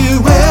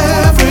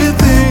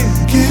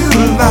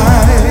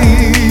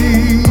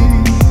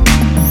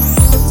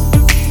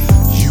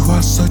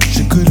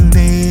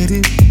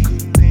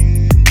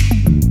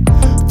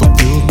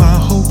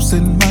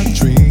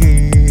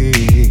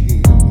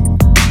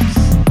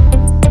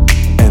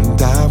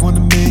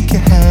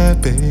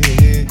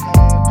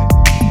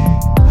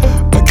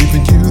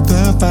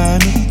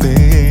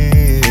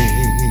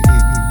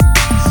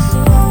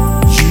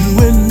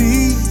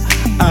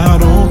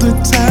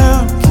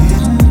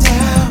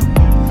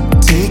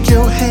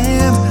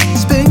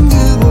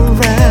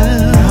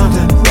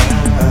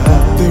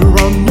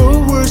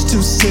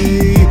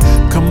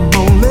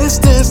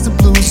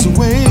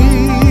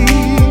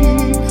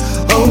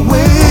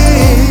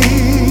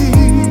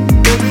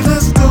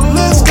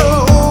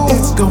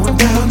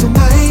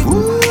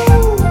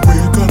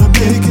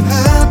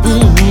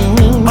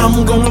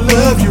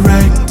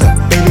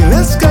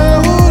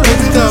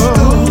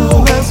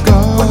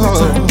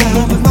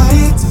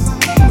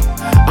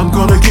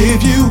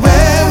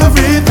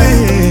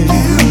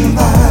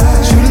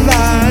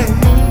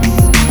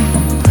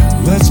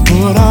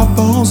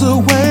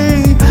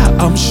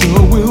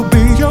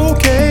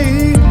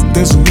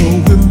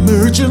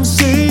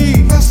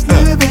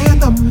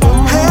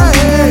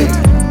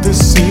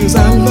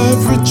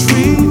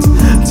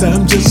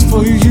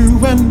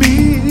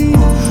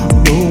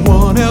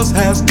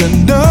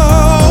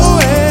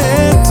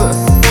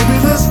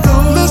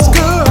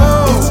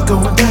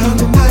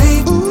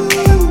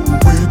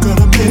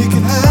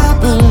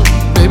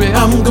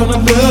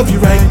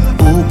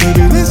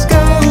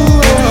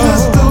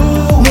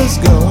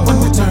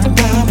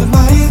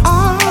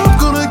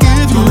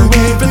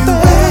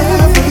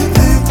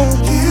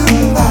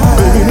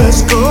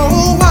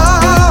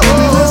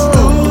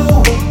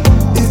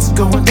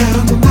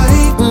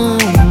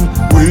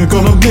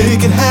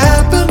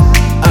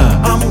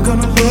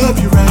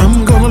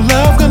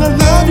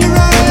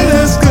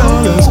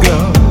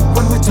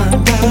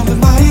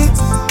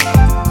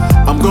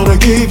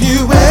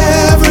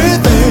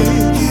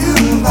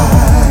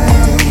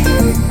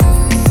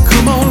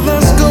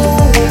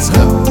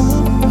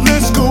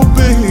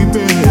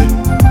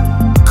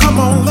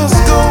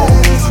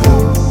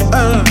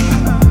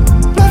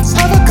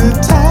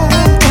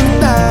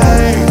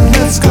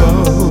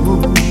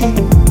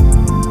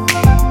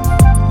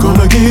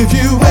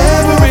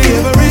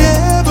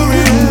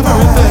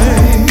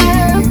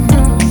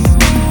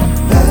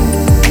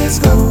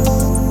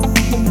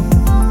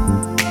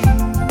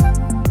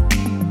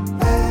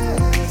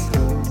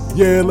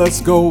Yeah, let's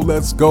go,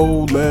 let's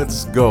go,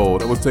 let's go.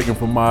 That was taken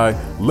from my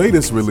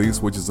latest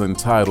release, which is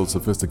entitled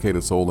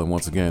Sophisticated Soul. And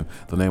once again,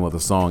 the name of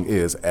the song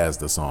is, as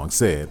the song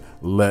said,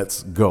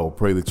 Let's Go.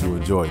 Pray that you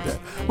enjoyed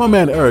that. My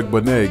man Eric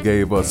Benet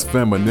gave us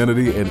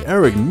Femininity, and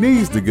Eric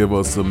needs to give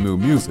us some new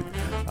music.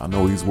 I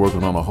know he's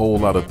working on a whole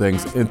lot of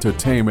things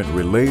entertainment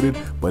related,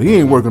 but he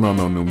ain't working on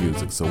no new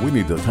music. So we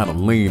need to kind of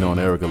lean on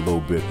Eric a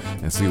little bit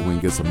and see if we can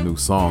get some new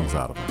songs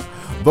out of him.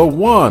 The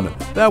One,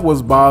 that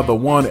was by the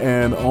one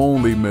and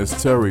only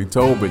Miss Terry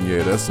Tobin.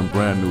 Yeah, that's some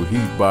brand new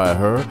heat by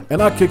her.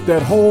 And I kicked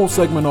that whole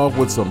segment off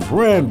with some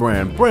brand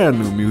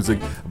new music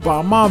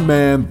by my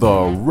man,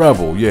 The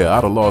Rebel. Yeah,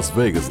 out of Las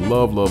Vegas.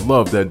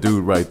 Love that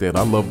dude right there. And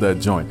I love that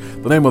joint.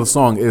 The name of the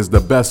song is The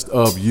Best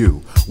of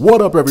You.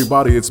 What up,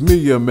 everybody? It's me,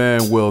 your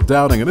man, Will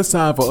Dowding, and it's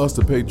time for us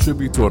to pay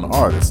tribute to an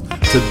artist.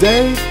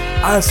 Today,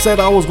 I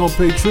said I was going to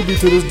pay tribute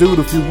to this dude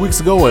a few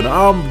weeks ago, and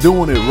I'm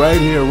doing it right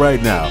here,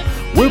 right now.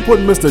 We're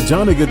putting Mr.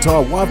 Johnny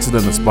Guitar Watson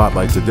in the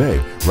spotlight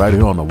today, right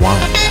here on the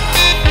Wind.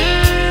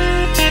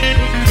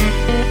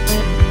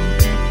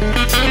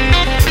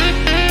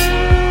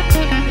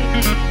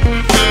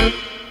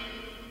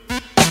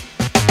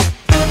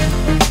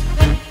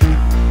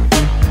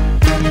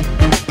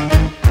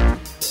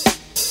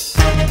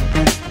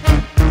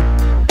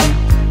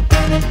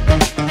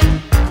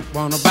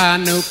 Wanna buy a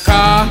new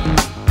car,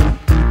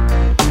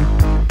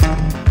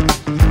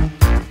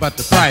 but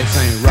the price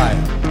ain't right.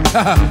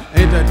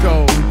 Ain't that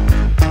cold?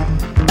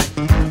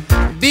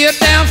 Be a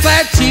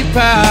downside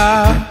cheaper,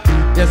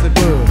 yes it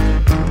would.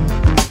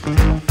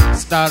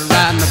 Started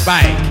riding a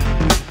bike.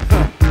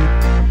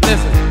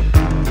 Listen,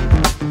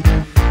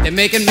 they're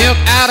making milk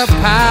out of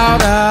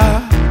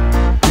powder.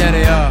 Yeah,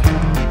 they are.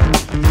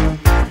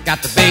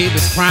 Got the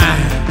babies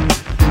crying.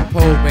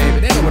 Poor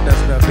baby, they know what that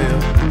stuff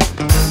is.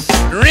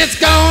 Rent's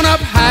gone up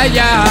higher.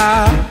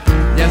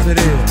 Yes, it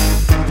is.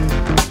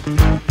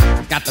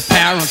 Got the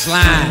parents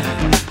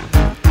lying.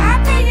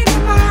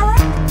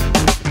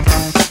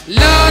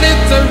 Lord,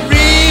 it's a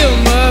real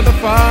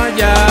motherfucker,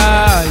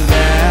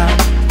 yeah.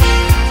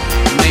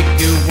 Make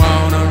you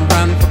wanna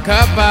run for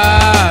cover,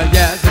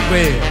 yes it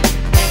will.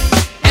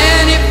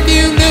 And if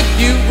you look,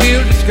 you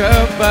will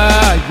discover,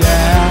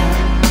 yeah.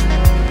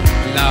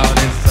 Lord,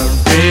 it's a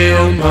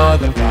real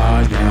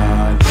motherfucker,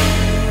 yeah.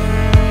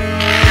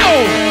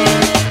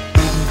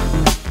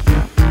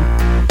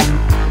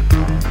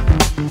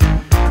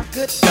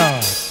 Good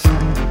God.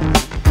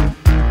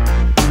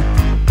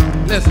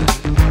 Listen.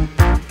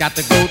 Got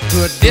to go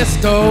to a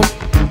disco,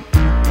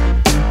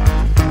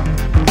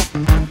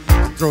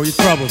 throw your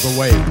troubles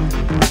away.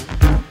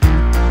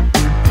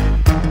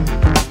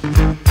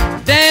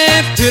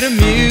 Dance to the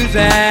music,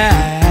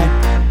 yeah,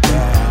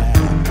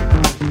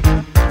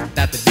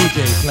 that the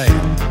DJ play.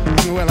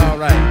 Well, all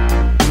right.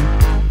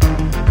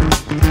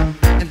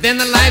 And then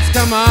the lights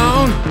come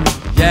on,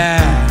 yeah,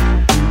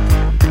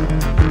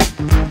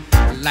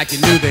 like you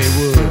knew they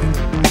would.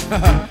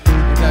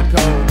 Ain't that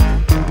cold?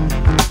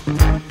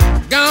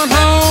 Gone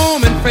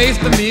home and face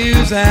the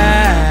music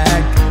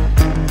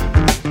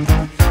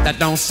that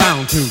don't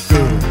sound too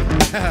good.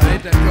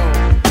 Ain't that cold?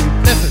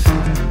 Listen,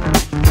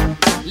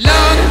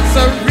 Lord, it's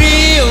a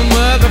real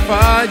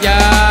motherfucker.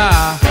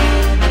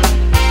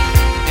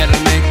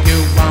 It'll make you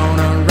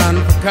wanna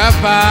run for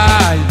cover,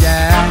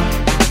 yeah.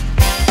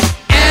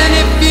 And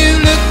if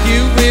you look,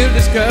 you will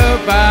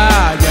discover,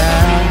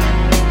 yeah.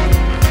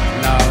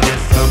 Lord,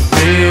 it's a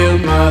real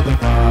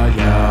motherfucker,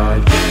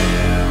 yeah.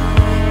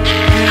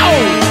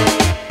 Oh!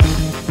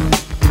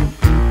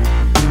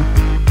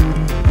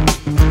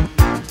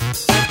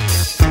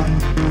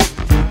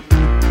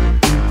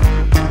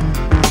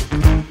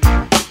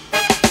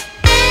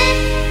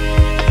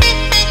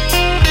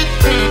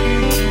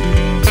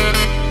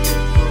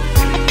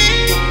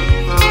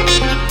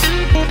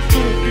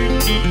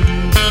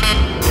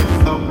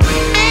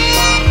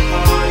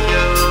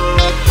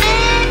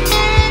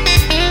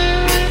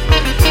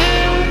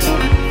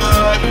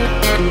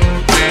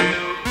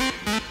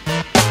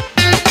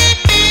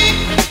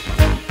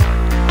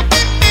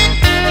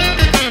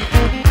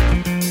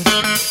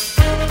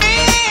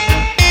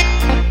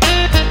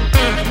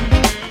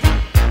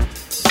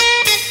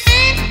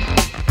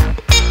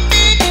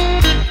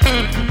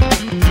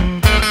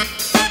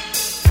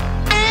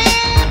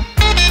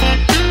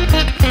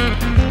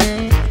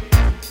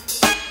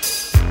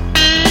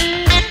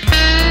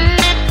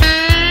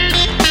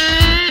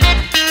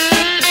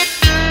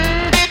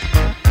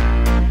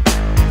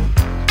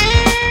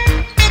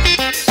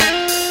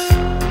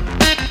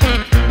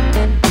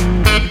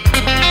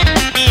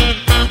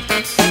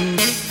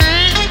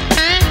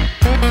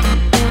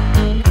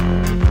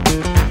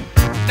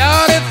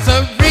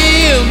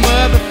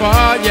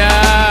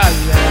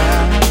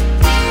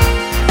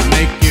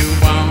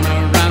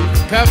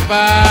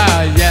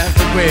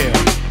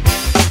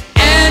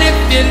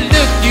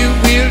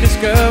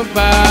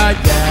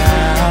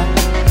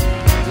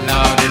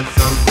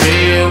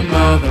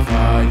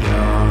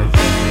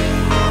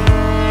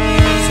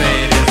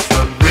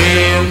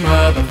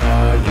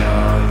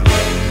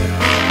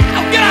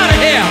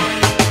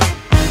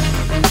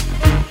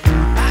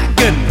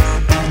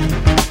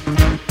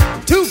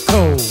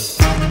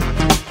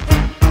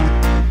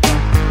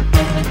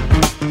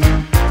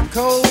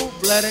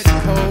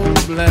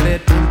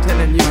 cold-blooded, I'm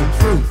telling you the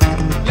truth.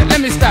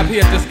 Let me stop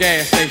here at this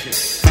gas station.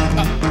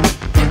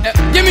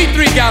 Give me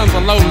 3 gallons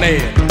of low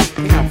lead.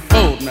 Ain't no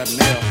food,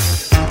 nothing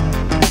else.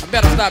 I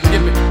better stop and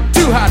get me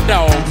 2 hot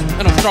dogs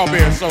and a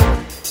strawberry soda.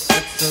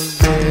 It's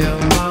a real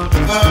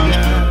motherfucker.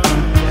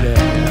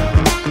 Yeah.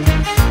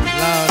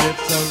 Lord,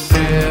 it's a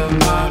real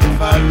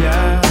motherfucker.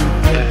 Yeah.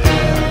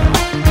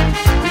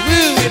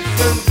 Ooh, it's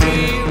a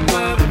real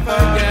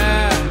motherfucker.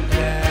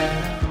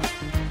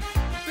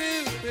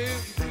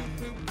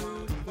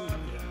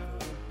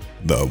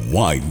 The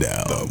Wind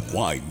Down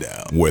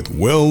with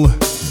Will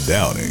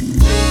Downing.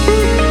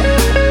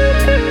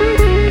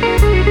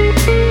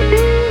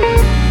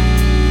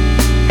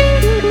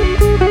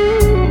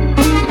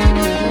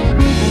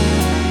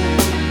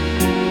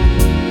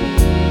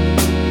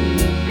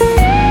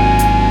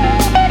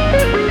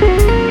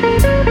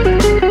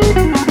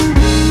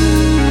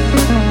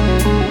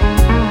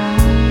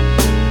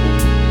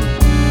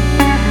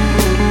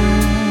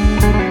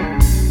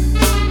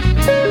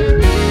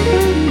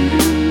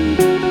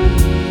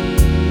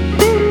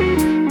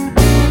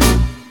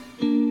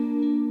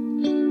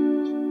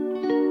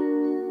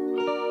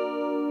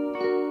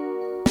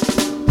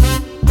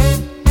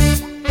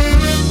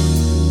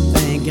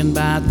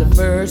 About the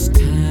first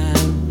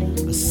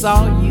time I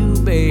saw you,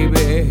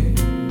 baby,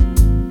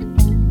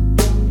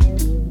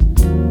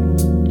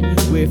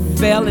 we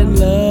fell in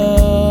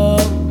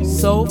love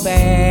so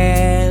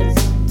fast.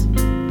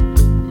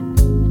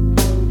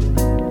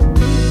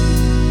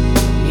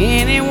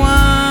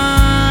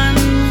 Anyone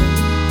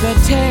could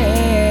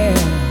tell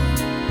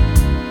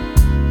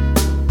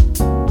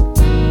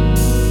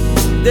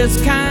this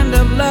kind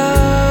of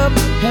love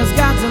has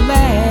got to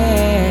last.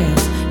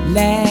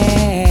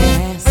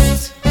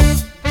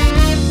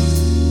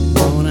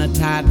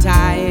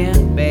 Tie,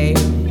 baby.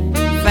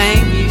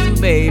 Thank you,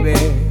 baby.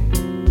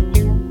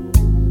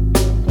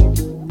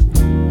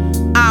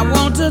 I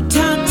want to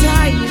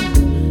tie you.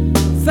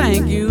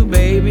 Thank you,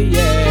 baby,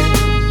 yeah.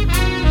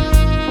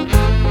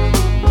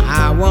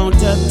 I want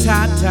to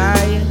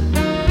tie you.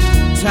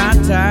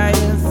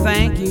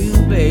 Thank you,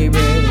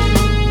 baby,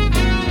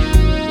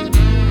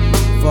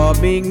 for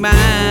being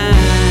mine.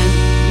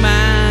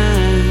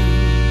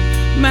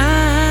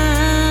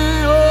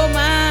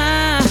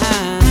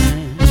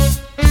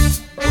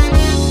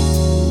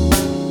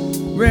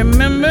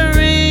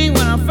 Remembering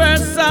when I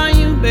first saw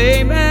you,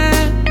 baby,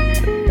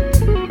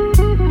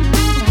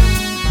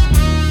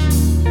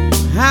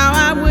 how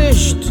I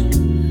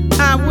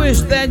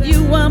wished that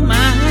you were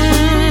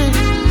mine.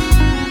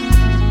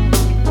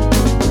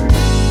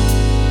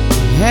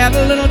 Had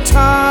a little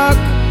talk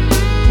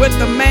with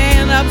the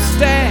man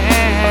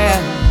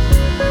upstairs.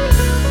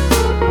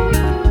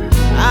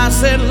 I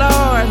said,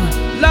 Lord,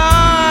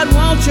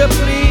 won't you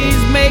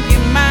please make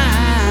him mine?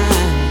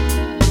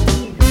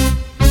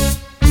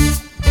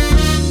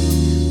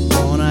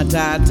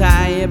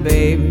 Tie you,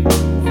 baby.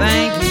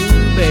 Thank you,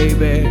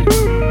 baby.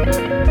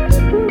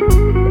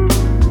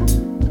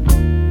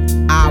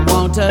 I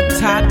want to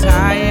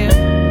tie you.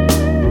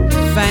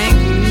 Thank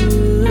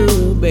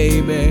you,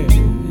 baby.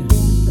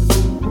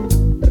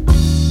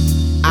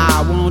 I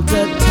want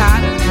to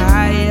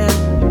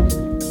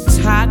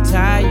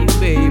tie you,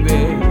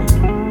 baby,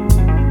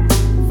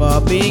 for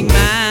being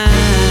mine.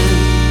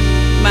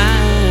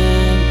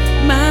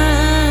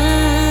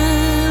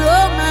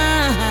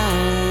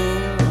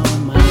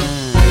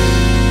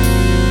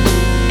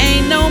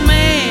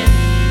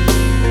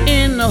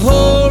 The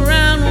whole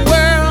round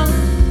world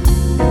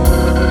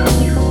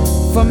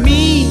for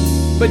me,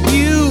 but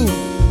you,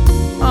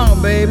 oh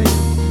baby,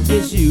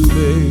 it's you,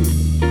 babe.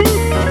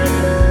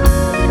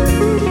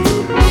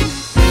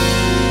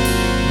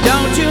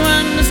 Don't you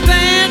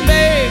understand,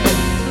 baby?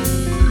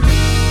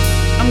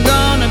 I'm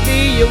gonna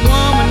be your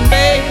woman,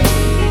 baby.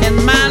 And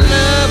my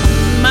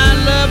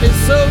love is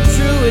so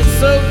true, it's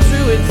so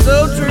true, it's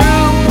so true,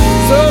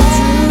 so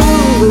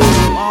true.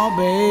 Oh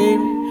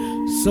baby,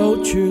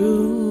 so true.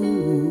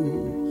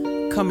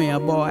 Come here,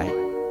 boy.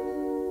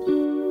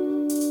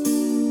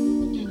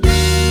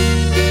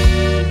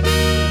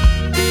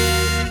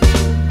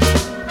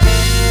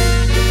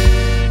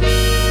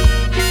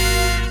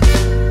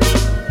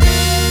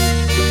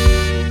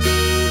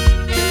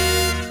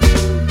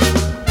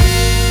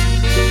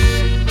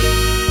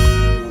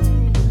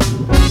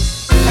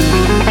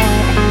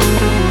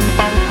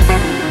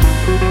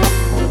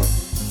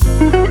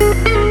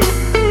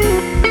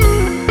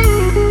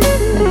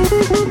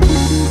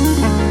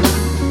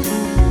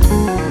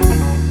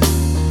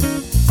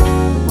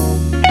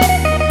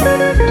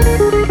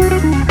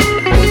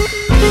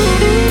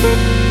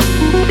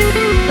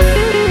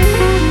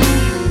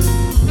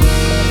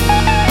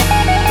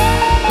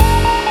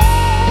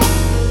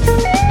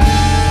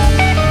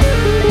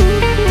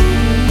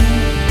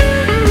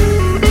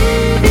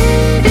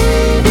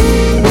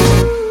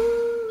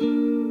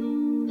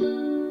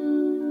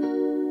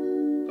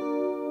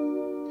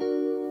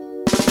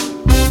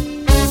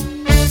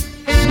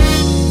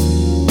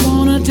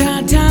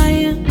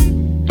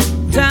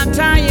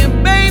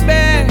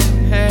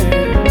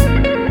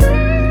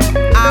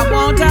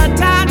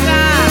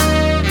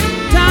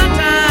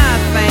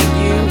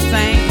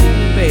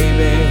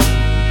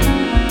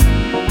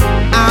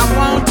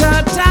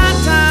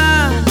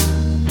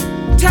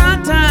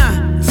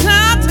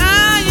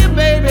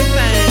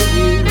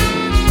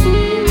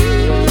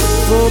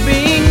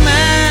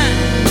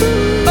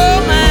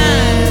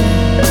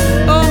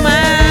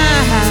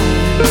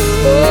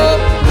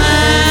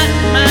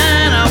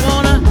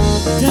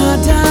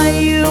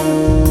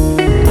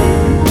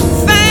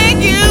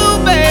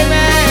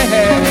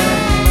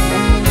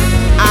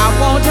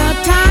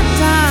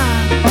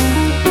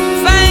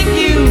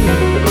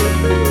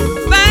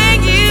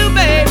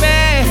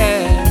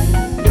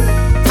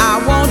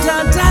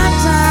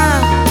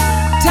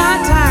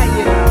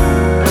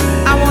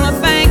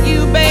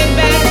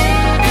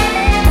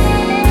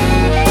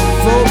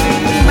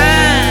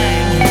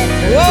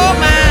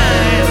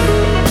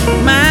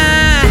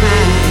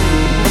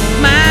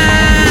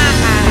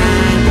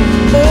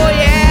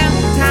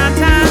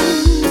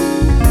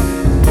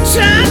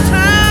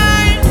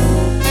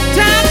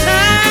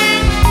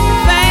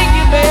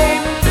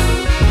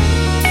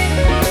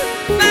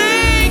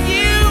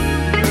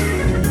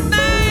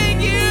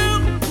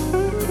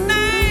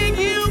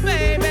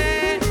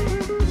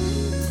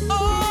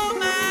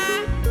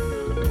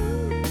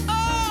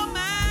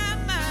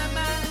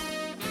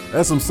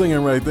 That's some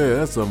singing right there.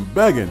 That's some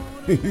begging.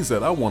 He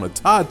said, I want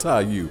to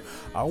tie you.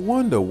 I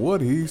wonder what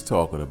he's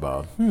talking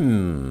about.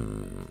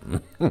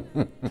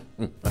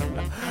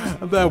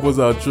 That was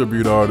our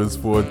tribute artist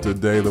for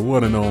today, the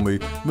one and only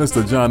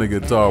Mr. Johnny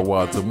Guitar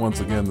Watson. Once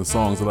again, the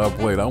songs that I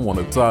played, I Want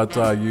to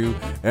Tie You.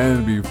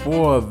 And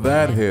before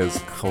that, his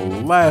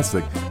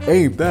classic,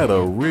 Ain't That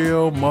a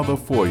Real Mother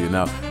For You.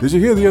 Now, did you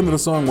hear the end of the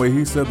song where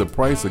he said the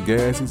price of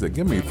gas? He said,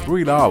 give me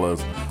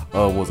 $3.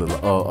 Was it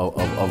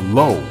a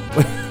low?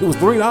 It was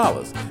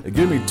 $3. And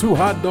give me 2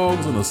 hot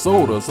dogs and a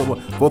soda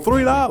for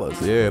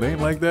 $3. Yeah, it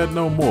ain't like that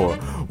no more.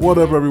 What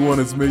up, everyone?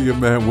 It's me, your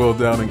man, Will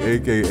Downing,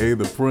 a.k.a.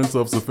 the Prince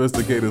of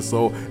Sophisticated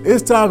Soul.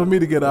 It's time for me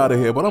to get out of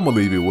here, but I'm going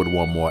to leave you with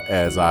one more,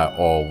 as I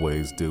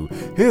always do.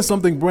 Here's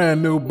something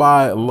brand new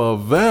by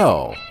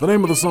Lavelle. The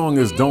name of the song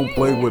is Don't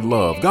Play With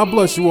Love. God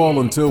bless you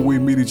all until we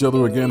meet each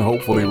other again,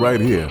 hopefully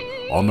right here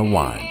on The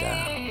Wind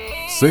Down.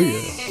 See ya.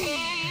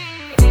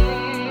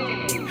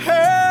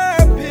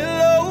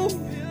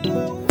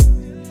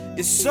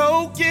 It's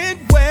soaking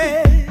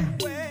wet.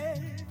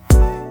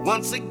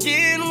 Once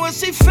again, what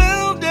she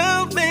found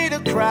out made her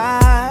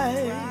cry.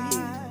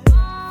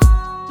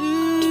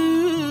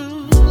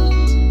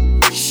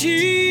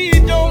 She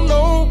don't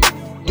know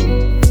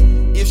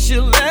if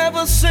she'll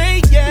ever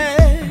say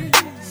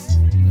yes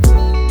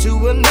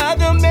to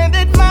another man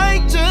that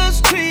might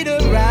just treat her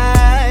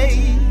right.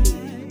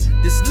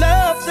 This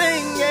love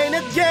thing ain't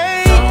a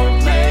game. Don't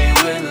play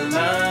with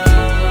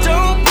love.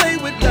 Don't play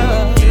with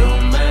love.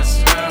 You'll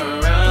mess her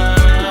around.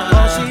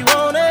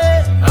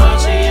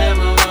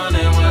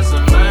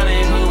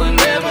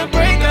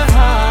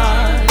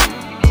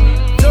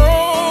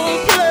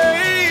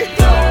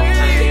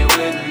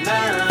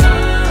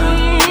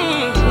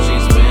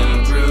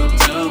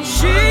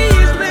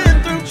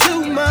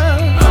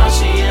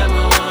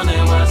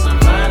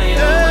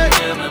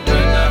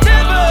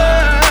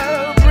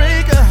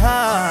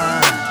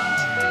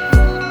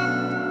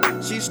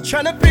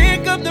 Trying to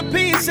pick up the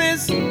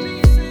pieces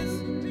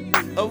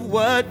of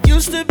what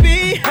used to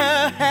be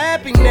her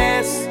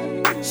happiness.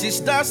 She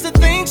starts to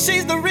think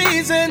she's the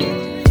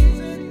reason.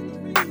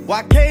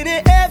 Why can't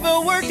it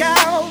ever work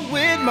out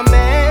with my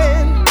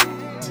man?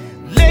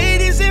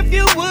 Ladies, if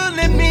you would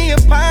let me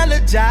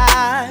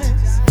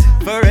apologize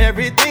for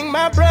everything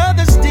my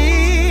brothers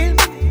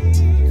did.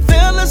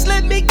 Fellas,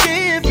 let me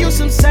give you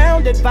some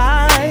sound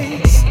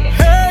advice.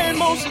 Her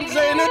emotions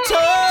ain't a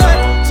toy.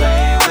 Don't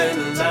play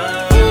with love.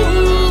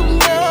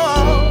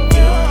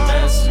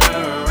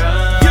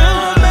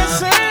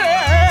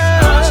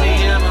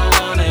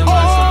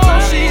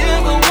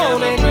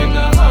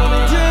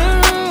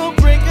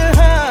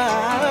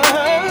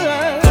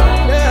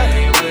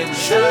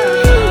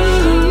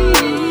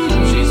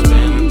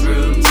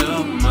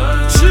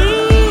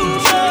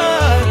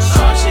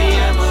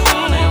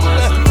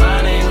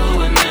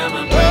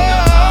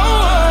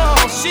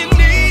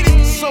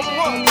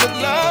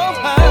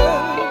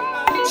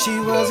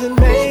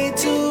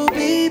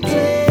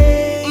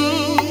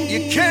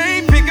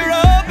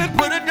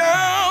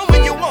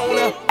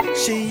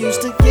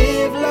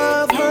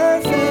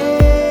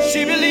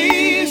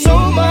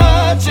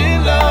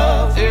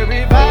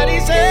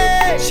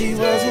 She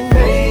was